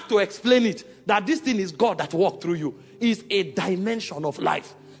you have to explain it, that this thing is God that walked through you. Is a dimension of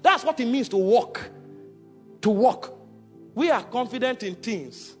life. That's what it means to walk. To walk. We are confident in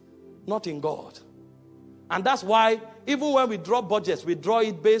things, not in God. And that's why even when we draw budgets, we draw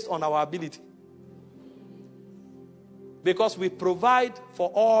it based on our ability. Because we provide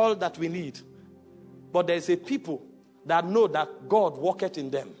for all that we need. But there is a people that know that God worketh in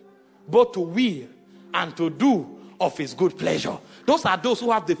them, both to will and to do of his good pleasure. Those are those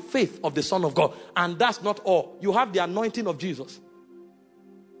who have the faith of the Son of God. And that's not all. You have the anointing of Jesus.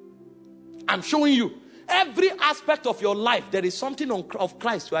 I'm showing you. Every aspect of your life, there is something of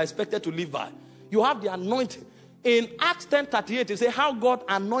Christ you are expected to live by. You have the anointing. In Acts 10:38, it says how God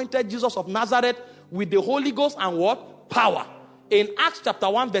anointed Jesus of Nazareth with the Holy Ghost and what? Power. In Acts chapter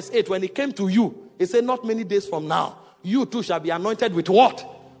 1 verse 8, when he came to you, he said, not many days from now, you too shall be anointed with what?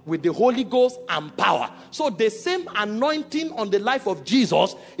 With the Holy Ghost and power. So the same anointing on the life of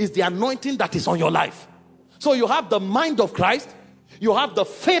Jesus is the anointing that is on your life. So you have the mind of Christ. You have the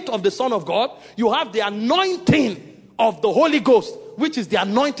faith of the Son of God. You have the anointing of the Holy Ghost, which is the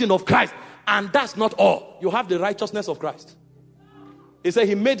anointing of Christ. And that's not all. You have the righteousness of Christ. He said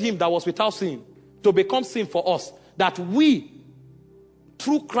he made him that was without sin to become sin for us, that we,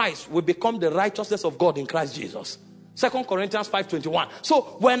 through Christ, will become the righteousness of God in Christ Jesus. 2 Corinthians 5:21. So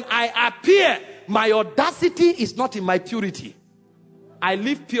when I appear, my audacity is not in my purity. I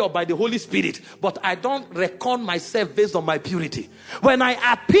live pure by the Holy Spirit, but I don't reckon myself based on my purity. When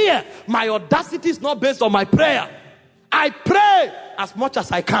I appear, my audacity is not based on my prayer. I pray as much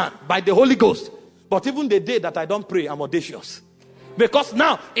as I can by the Holy Ghost. But even the day that I don't pray, I'm audacious. Because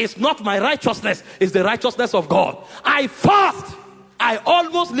now it's not my righteousness, it's the righteousness of God. I fast. I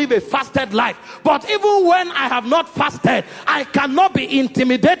almost live a fasted life. But even when I have not fasted, I cannot be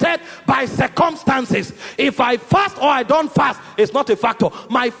intimidated by circumstances. If I fast or I don't fast, it's not a factor.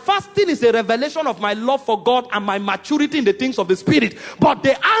 My fasting is a revelation of my love for God and my maturity in the things of the Spirit. But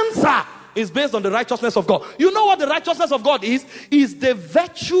the answer is based on the righteousness of God. You know what the righteousness of God is? Is the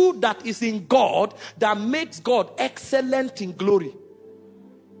virtue that is in God that makes God excellent in glory.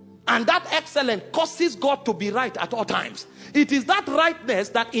 And that excellence causes God to be right at all times. It is that rightness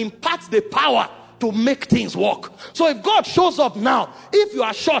that imparts the power to make things work. So if God shows up now, if you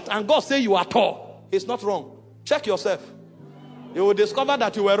are short and God say you are tall, it's not wrong. Check yourself. You will discover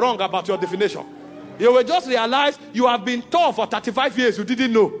that you were wrong about your definition. You will just realize you have been tall for 35 years. You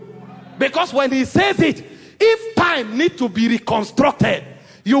didn't know. Because when he says it, if time needs to be reconstructed,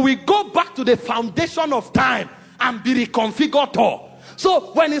 you will go back to the foundation of time and be reconfigured tall.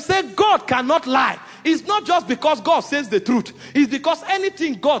 So when he said God cannot lie, it's not just because God says the truth. It's because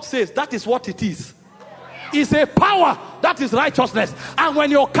anything God says, that is what it is. It's a power that is righteousness. And when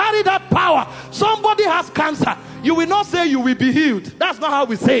you carry that power, somebody has cancer, you will not say you will be healed. That's not how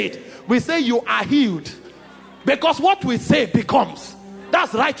we say it. We say you are healed. Because what we say becomes.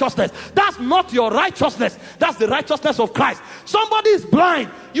 That's righteousness. That's not your righteousness. That's the righteousness of Christ. Somebody is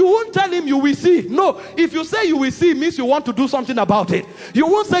blind. You won't tell him you will see. No. If you say you will see, it means you want to do something about it. You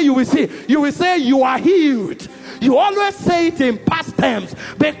won't say you will see. You will say you are healed. You always say it in past tense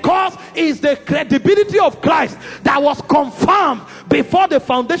because it's the credibility of Christ that was confirmed before the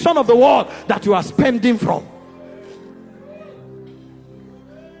foundation of the world that you are spending from.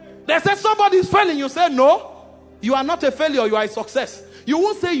 They say somebody is failing. You say no, you are not a failure, you are a success. You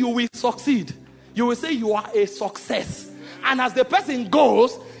won't say you will succeed. You will say you are a success. And as the person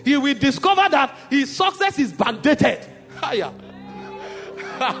goes, he will discover that his success is backdated.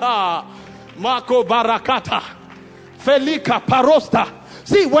 Marco Barakata, Felika Parosta.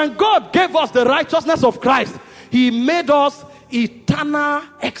 See, when God gave us the righteousness of Christ, he made us eternal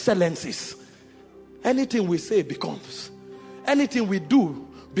excellencies. Anything we say becomes. Anything we do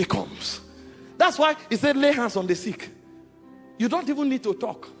becomes. That's why he said lay hands on the sick. You don't even need to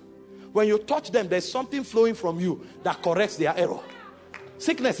talk. When you touch them, there's something flowing from you that corrects their error.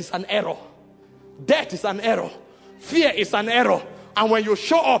 Sickness is an error. Death is an error. Fear is an error. And when you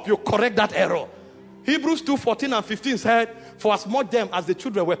show up, you correct that error. Hebrews 2:14 and 15 said, for as much them as the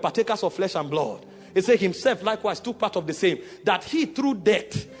children were partakers of flesh and blood, it said himself likewise took part of the same, that he through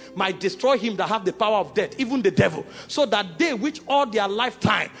death might destroy him that have the power of death, even the devil, so that they which all their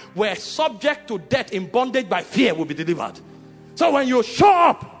lifetime were subject to death in bondage by fear will be delivered. So when you show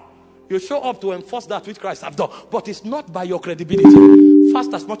up to enforce that which Christ has done. But it's not by your credibility.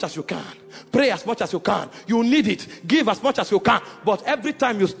 Fast as much as you can. Pray as much as you can. You need it. Give as much as you can. But every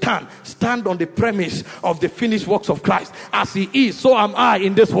time you stand on the premise of the finished works of Christ. As he is, so am I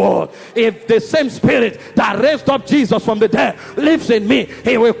in this world. If the same spirit that raised up Jesus from the dead lives in me,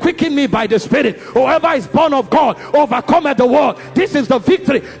 he will quicken me by the spirit. Whoever is born of God overcometh the world. This is the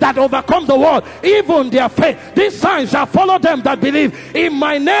victory that overcomes the world, even their faith. These signs shall follow them that believe. In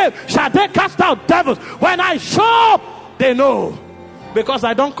my name shall they cast out devils. When I show up, they know. Because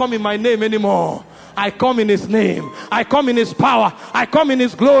I don't come in my name anymore. I come in his name. I come in his power. I come in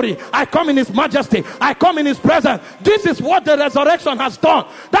his glory. I come in his majesty. I come in his presence. This is what the resurrection has done.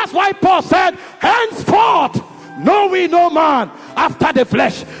 That's why Paul said, henceforth know we no man after the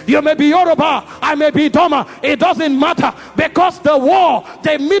flesh. You may be Yoruba, I may be Doma. It doesn't matter, because the wall,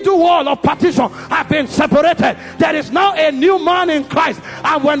 the middle wall of partition, have been separated. There is now a new man in Christ.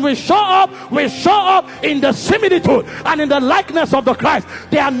 And when we show up in the similitude and in the likeness of the Christ.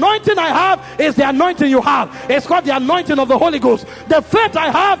 The anointing I have is the anointing you have. It's called the anointing of the Holy Ghost. The faith I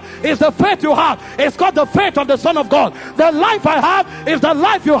have is the faith you have. It's called the faith of the Son of God. The life I have is the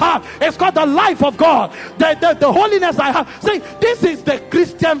life you have. It's called the life of God. The holiness I have. See, this is the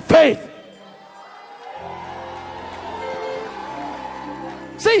Christian faith.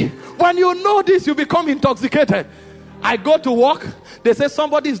 See, when you know this, you become intoxicated. I go to work, they say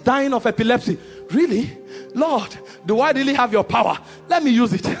somebody is dying of epilepsy. Really? Lord, do I really have your power? Let me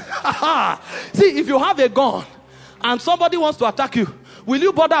use it. See, if you have a gun and somebody wants to attack you, will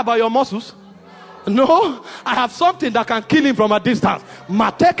you bother about your muscles? No, I have something that can kill him from a distance.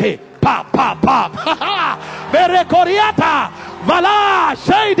 Mateke, pa, pa, pa. Berekoriata, vala,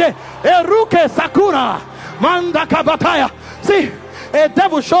 shade, eruke, sakura, manda kabataya. See, a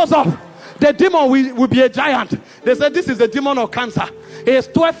devil shows up. The demon will be a giant. They said this is the demon of cancer. He's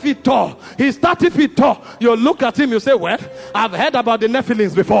 12 feet tall. He's 30 feet tall. You look at him, you say, well, I've heard about the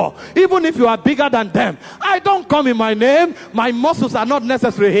Nephilims before. Even if you are bigger than them, I don't come in my name. My muscles are not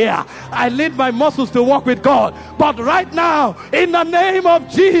necessary here. I need my muscles to walk with God. But right now, in the name of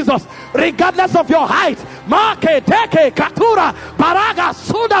Jesus, regardless of your height, Make, Teke, Katura, Paraga,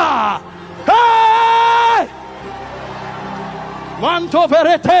 Suda. Hey! Manto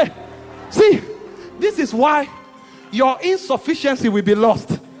verete. See, this is why your insufficiency will be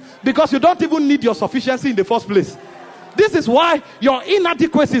lost, because you don't even need your sufficiency in the first place. This is why your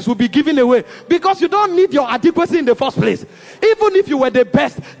inadequacies will be given away, because you don't need your adequacy in the first place. Even if you were the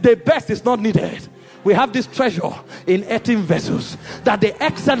best is not needed. we have this treasure in earthen vessels, that the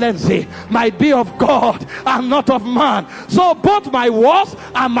excellency might be of God and not of man. So both my worst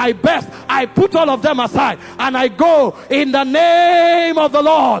and my best, I put all of them aside, and I go in the name of the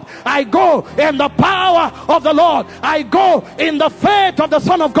Lord. I go in the power of the Lord. I go in the faith of the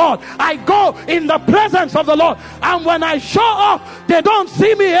Son of God. I go in the presence of the Lord. And when I show up, they don't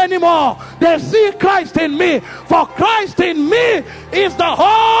see me anymore. They see Christ in me. For Christ in me is the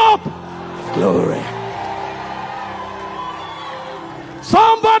hope of glory.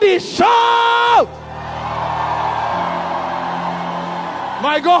 Somebody shout!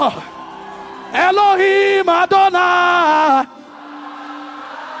 My God. Elohim Adonai.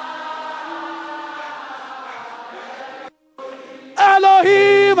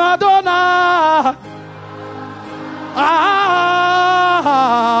 Elohim Adonai.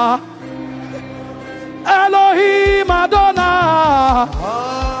 Elohim Adonai.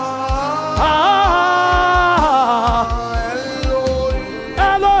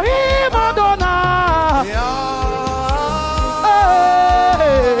 Elohim Adonai.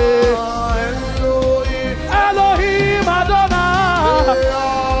 Elohim Adonai.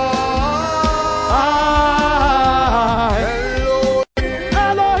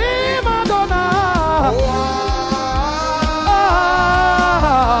 Elohim Adonai.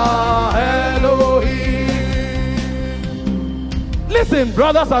 Listen,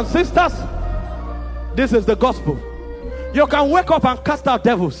 brothers and sisters, this is the gospel. You can wake up and cast out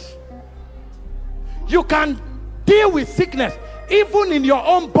devils. You can deal with sickness even in your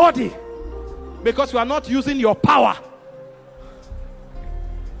own body, because you are not using your power.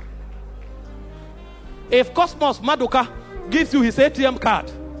 If Cosmos Maduka gives you his ATM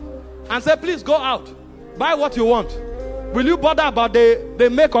card and say, please go out, buy what you want, will you bother about the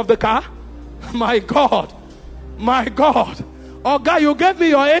make of the car? My God. My God. Oh God, you gave me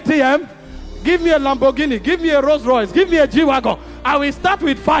your ATM. Give me a Lamborghini. Give me a Rolls Royce. Give me a G-Wagon. I will start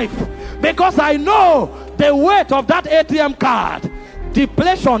with 5. Because I know the weight of that ATM card.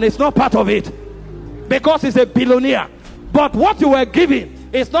 Depletion is not part of it. Because it's a billionaire. But what you were giving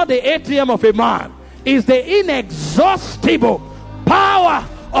is not the ATM of a man. It's the inexhaustible power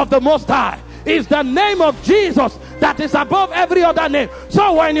of the Most High. It's the name of Jesus that is above every other name.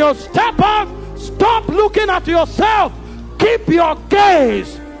 So when you step up, stop looking at yourself. Keep your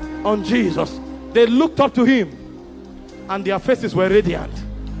gaze on Jesus. They looked up to him, and their faces were radiant,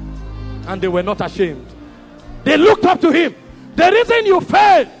 and they were not ashamed. They looked up to him. The reason you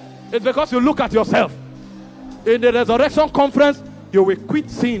failed is because you look at yourself. In the resurrection conference, you will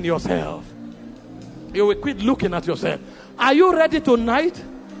quit seeing yourself. You will quit looking at yourself. Are you ready tonight?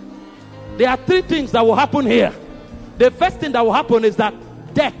 There are 3 things that will happen here. The first thing that will happen is that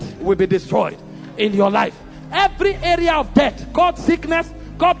death will be destroyed in your life. Every area of death, called sickness,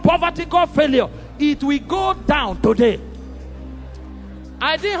 called poverty, called failure, it will go down today.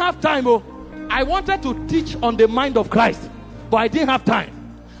 I didn't have time. I wanted to teach on the mind of Christ, but I didn't have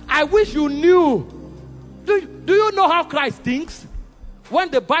time. I wish you knew. Do you know how Christ thinks? When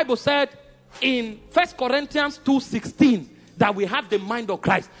the Bible said in 1 Corinthians 2:16 that we have the mind of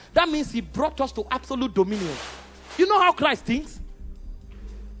Christ, that means he brought us to absolute dominion. You know how Christ thinks?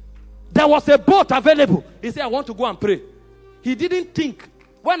 There was a boat available. He said, I want to go and pray. He didn't think,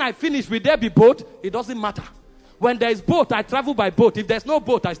 when I finish, will there be boat? It doesn't matter. When there is boat, I travel by boat. If there's no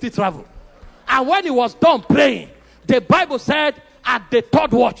boat, I still travel. And when he was done praying, the Bible said, at the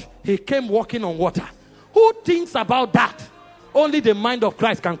 3rd watch, he came walking on water. Who thinks about that? Only the mind of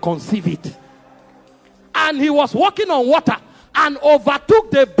Christ can conceive it. And he was walking on water and overtook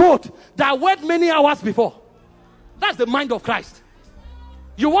the boat that went many hours before. That's the mind of Christ.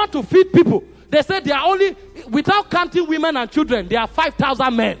 You want to feed people. They say they are only, without counting women and children, there are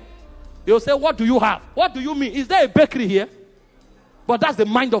 5,000 men. You'll say, what do you have? What do you mean? Is there a bakery here? But that's the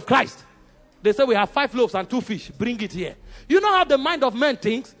mind of Christ. They say we have 5 loaves and 2 fish. Bring it here. You know how the mind of man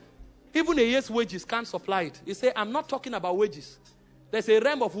thinks? Even a year's wages can't supply it. He say, I'm not talking about wages. There's a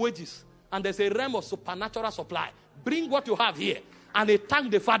realm of wages and there's a realm of supernatural supply. Bring what you have here. And they thank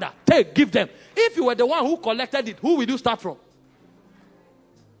the Father. Take, give them. If you were the one who collected it, who will you start from?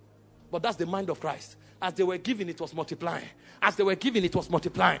 But that's the mind of Christ. As they were giving, it was multiplying. As they were giving, it was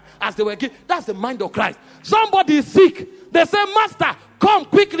multiplying. As they were giving, that's the mind of Christ. Somebody is sick. They say, Master, come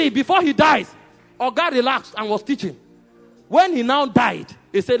quickly before he dies. Or God relaxed and was teaching. When he now died,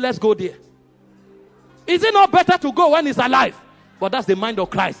 he said, let's go there. Is it not better to go when he's alive? But that's the mind of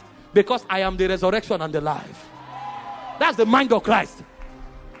Christ. Because I am the resurrection and the life. That's the mind of Christ.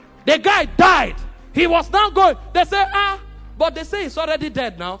 The guy died. He was now going. They say, but they say he's already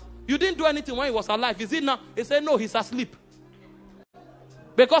dead now. You didn't do anything when he was alive. Is it now? He said, no, he's asleep.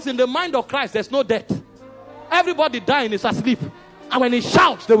 Because in the mind of Christ, there's no death. Everybody dying is asleep. And when he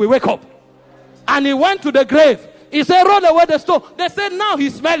shouts, they will wake up. And he went to the grave. He said, roll away the stone. They said, now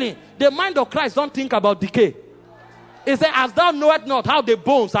he's smelling. The mind of Christ don't think about decay. He said, as thou knowest not how the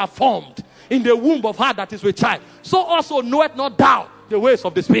bones are formed in the womb of her that is with child, so also knoweth not thou the ways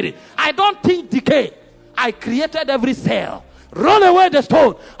of the Spirit. I don't think decay. I created every cell. Roll away the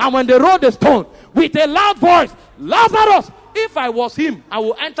stone. And when they rolled the stone, with a loud voice, Lazarus, if I was him, I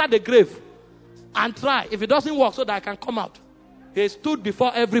will enter the grave and try. If it doesn't work, so that I can come out. He stood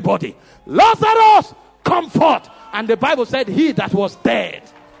before everybody. Lazarus, come forth. And the Bible said, he that was dead.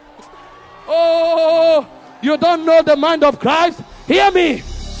 Oh, you don't know the mind of Christ? Hear me.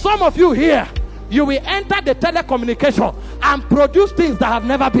 Some of you here, you will enter the telecommunication and produce things that have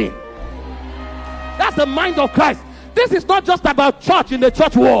never been. That's the mind of Christ. This is not just about church in the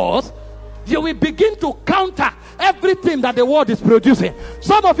church walls. You will begin to counter everything that the world is producing.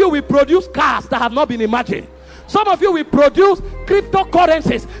 Some of you will produce cars that have not been imagined. Some of you will produce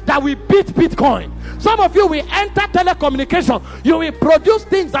cryptocurrencies that will beat Bitcoin. Some of you will enter telecommunication. You will produce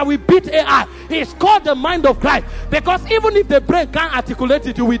things that will beat AI. It's called the mind of Christ. Because even if the brain can't articulate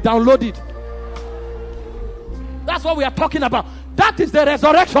it, you will download it. That's what we are talking about. That is the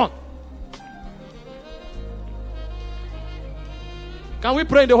resurrection. Can we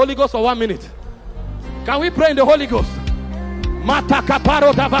pray in the Holy Ghost for 1 minute? Can we pray in the Holy Ghost?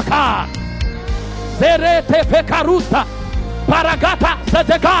 Matakaparo davaka. Zerete pekarusta. Paragata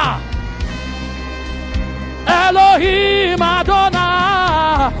sedega. Elohim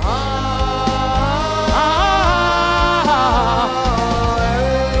Adonai.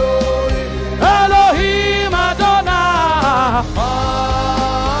 Elohim Adonai.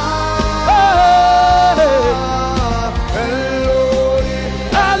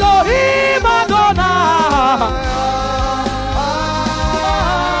 Elohim Adonai.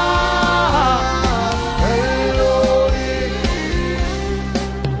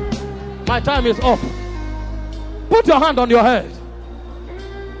 My time is up. Put your hand on your head.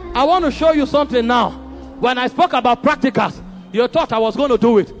 I want to show you something now. When I spoke about practicals, you thought I was going to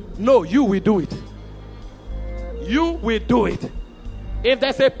do it. No, you will do it. You will do it. If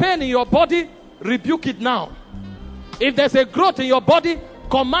there's a pain in your body, rebuke it now. If there's a growth in your body,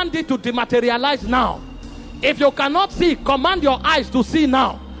 command it to dematerialize now. If you cannot see, command your eyes to see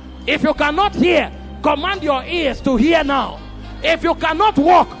now. If you cannot hear, command your ears to hear now. If you cannot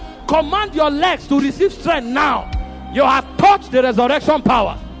walk, command your legs to receive strength now. You have touched the resurrection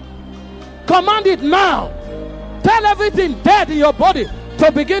power. Command it now. Tell everything dead in your body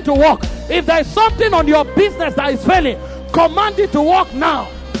to begin to walk. If there is something on your business that is failing, command it to walk now.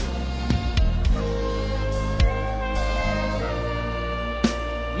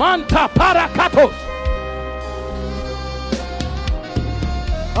 Manta parakatos.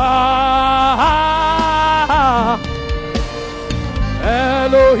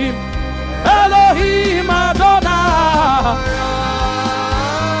 Elohim, Elohim Adonai.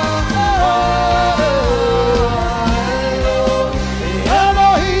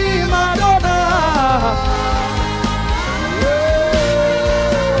 Elohim Adonai.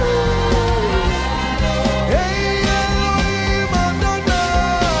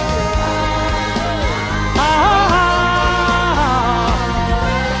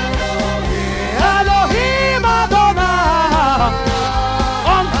 Elohim Adonai.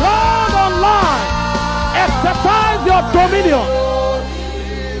 Exercise your dominion.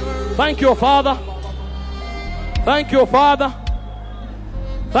 Thank you, Father. Thank you, Father.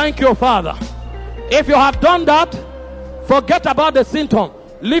 Thank you, Father. If you have done that, forget about the symptom.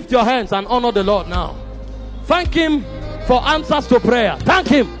 Lift your hands and honor the Lord now. Thank Him for answers to prayer. Thank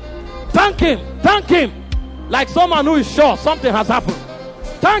Him. Thank Him. Thank Him. Like someone who is sure something has happened.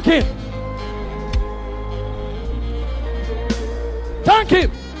 Thank Him. Thank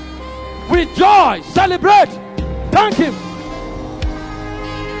Him. With joy, celebrate. Thank Him.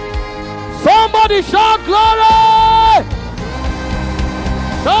 Somebody shout glory!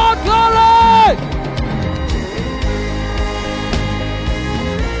 Shout glory!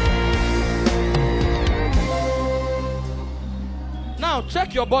 Now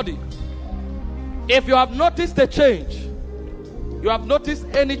check your body. If you have noticed a change, you have noticed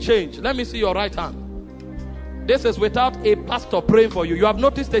any change, let me see your right hand. This is without a pastor praying for you. You have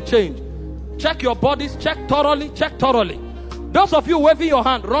noticed a change. Check your bodies, check thoroughly, check thoroughly. Those of you waving your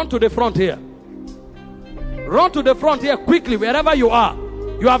hand, run to the front here. Run to the front here quickly, wherever you are.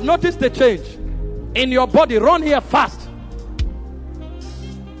 You have noticed the change in your body. Run here fast.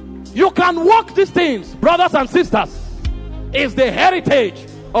 You can walk these things, brothers and sisters. It's the heritage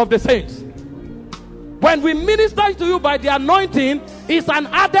of the saints. When we minister to you by the anointing, It's an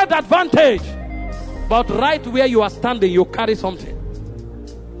added advantage. But right where you are standing, you carry something.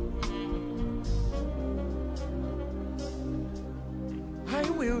 I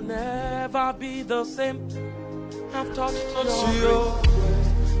will never be the same. I've touched your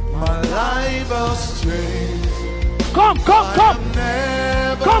grace. My life has changed. Come.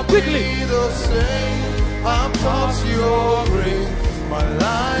 Come quickly. The same. I've touched your grace. My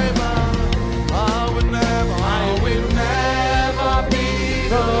life, I will never be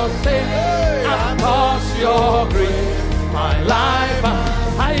The same. I've touched your grace. My life.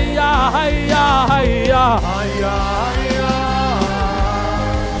 Hiya.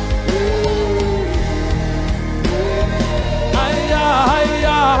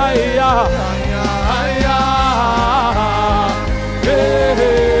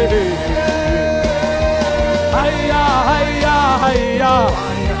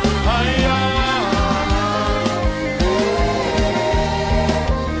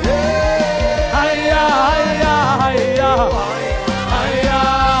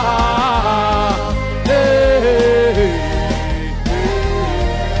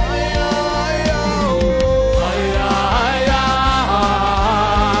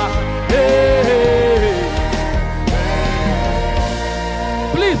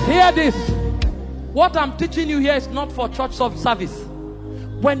 This, what I'm teaching you here is not for church service.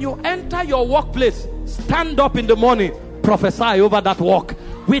 When you enter your workplace, stand up in the morning, prophesy over that work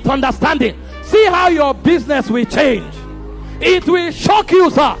with understanding. See how your business will change. It will shock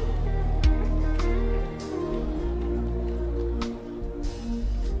you, sir.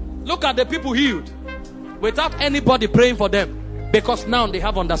 Look at the people healed without anybody praying for them, because now they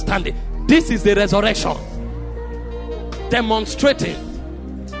have understanding. This is the resurrection, demonstrating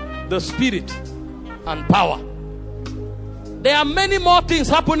the spirit and power. There are many more things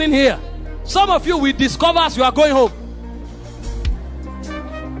happening here. Some of you will discover as you are going home.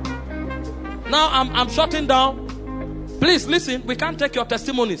 Now I'm shutting down. Please listen, we can't take your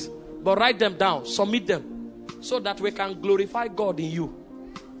testimonies, but write them down, submit them, so that we can glorify God in you.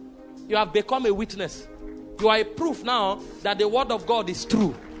 You have become a witness. You are a proof now that the word of God is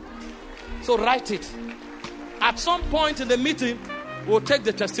true. So write it. At some point in the meeting, we'll take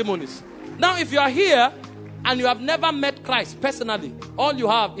the testimonies. Now, if you are here and you have never met Christ personally, all you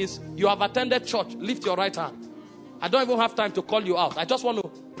have is you have attended church. Lift your right hand. I don't even have time to call you out. I just want to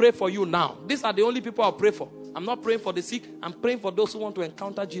pray for you now. These are the only people I'll pray for. I'm not praying for the sick. I'm praying for those who want to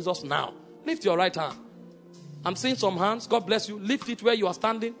encounter Jesus now. Lift your right hand. I'm seeing some hands. God bless you. Lift it where you are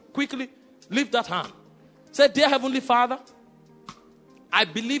standing. Quickly, lift that hand. Say, dear Heavenly Father, I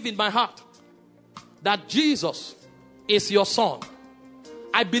believe in my heart that Jesus is your Son.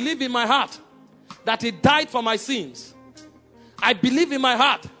 I believe in my heart that He died for my sins. I believe in my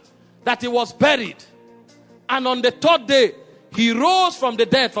heart that He was buried, and on the third day He rose from the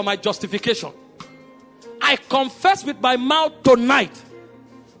dead for my justification. I confess with my mouth tonight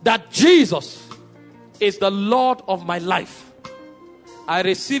that Jesus is the Lord of my life. I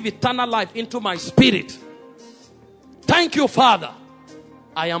receive eternal life into my spirit. Thank you, Father.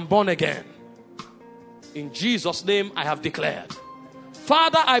 I am born again. In Jesus' name I have declared.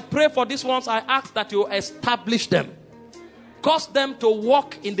 Father, I pray for these ones. I ask that you establish them. Cause them to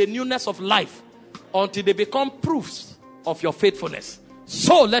walk in the newness of life until they become proofs of your faithfulness.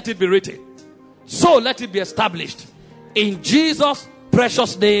 So let it be written. So let it be established. In Jesus'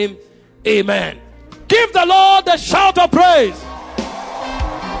 precious name, amen. Give the Lord a shout of praise.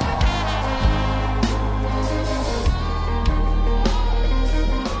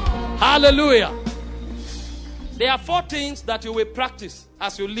 Hallelujah. There are 4 things that you will practice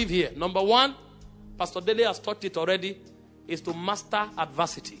as you live here. Number 1, Pastor Dele has taught it already, is to master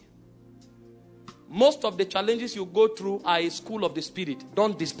adversity. Most of the challenges you go through are a school of the spirit.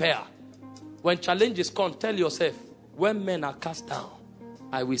 Don't despair. When challenges come, tell yourself, when men are cast down,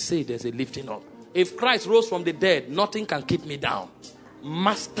 I will say there's a lifting up. If Christ rose from the dead, nothing can keep me down.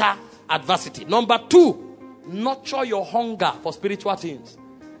 Master adversity. Number 2, nurture your hunger for spiritual things.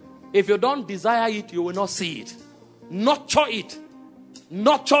 If you don't desire it, you will not see it. Nurture it.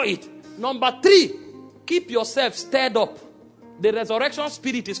 Nurture it. Number 3, keep yourself stirred up. The resurrection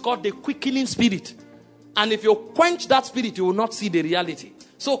spirit is called the quickening spirit. And if you quench that spirit, you will not see the reality.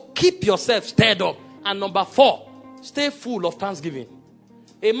 So keep yourself stirred up. And number 4, stay full of thanksgiving.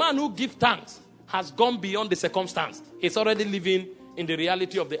 A man who gives thanks has gone beyond the circumstance. He's already living in the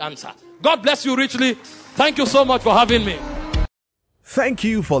reality of the answer. God bless you richly. Thank you so much for having me. Thank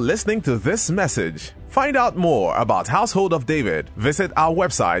you for listening to this message. Find out more about Household of David. Visit our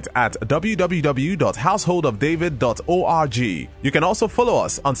website at www.householdofdavid.org. You can also follow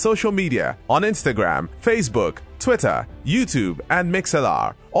us on social media on Instagram, Facebook, Twitter, YouTube, and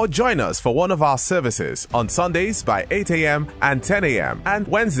Mixlr. Or join us for one of our services on Sundays by 8 a.m. and 10 a.m. and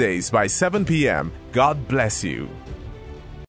Wednesdays by 7 p.m. God bless you.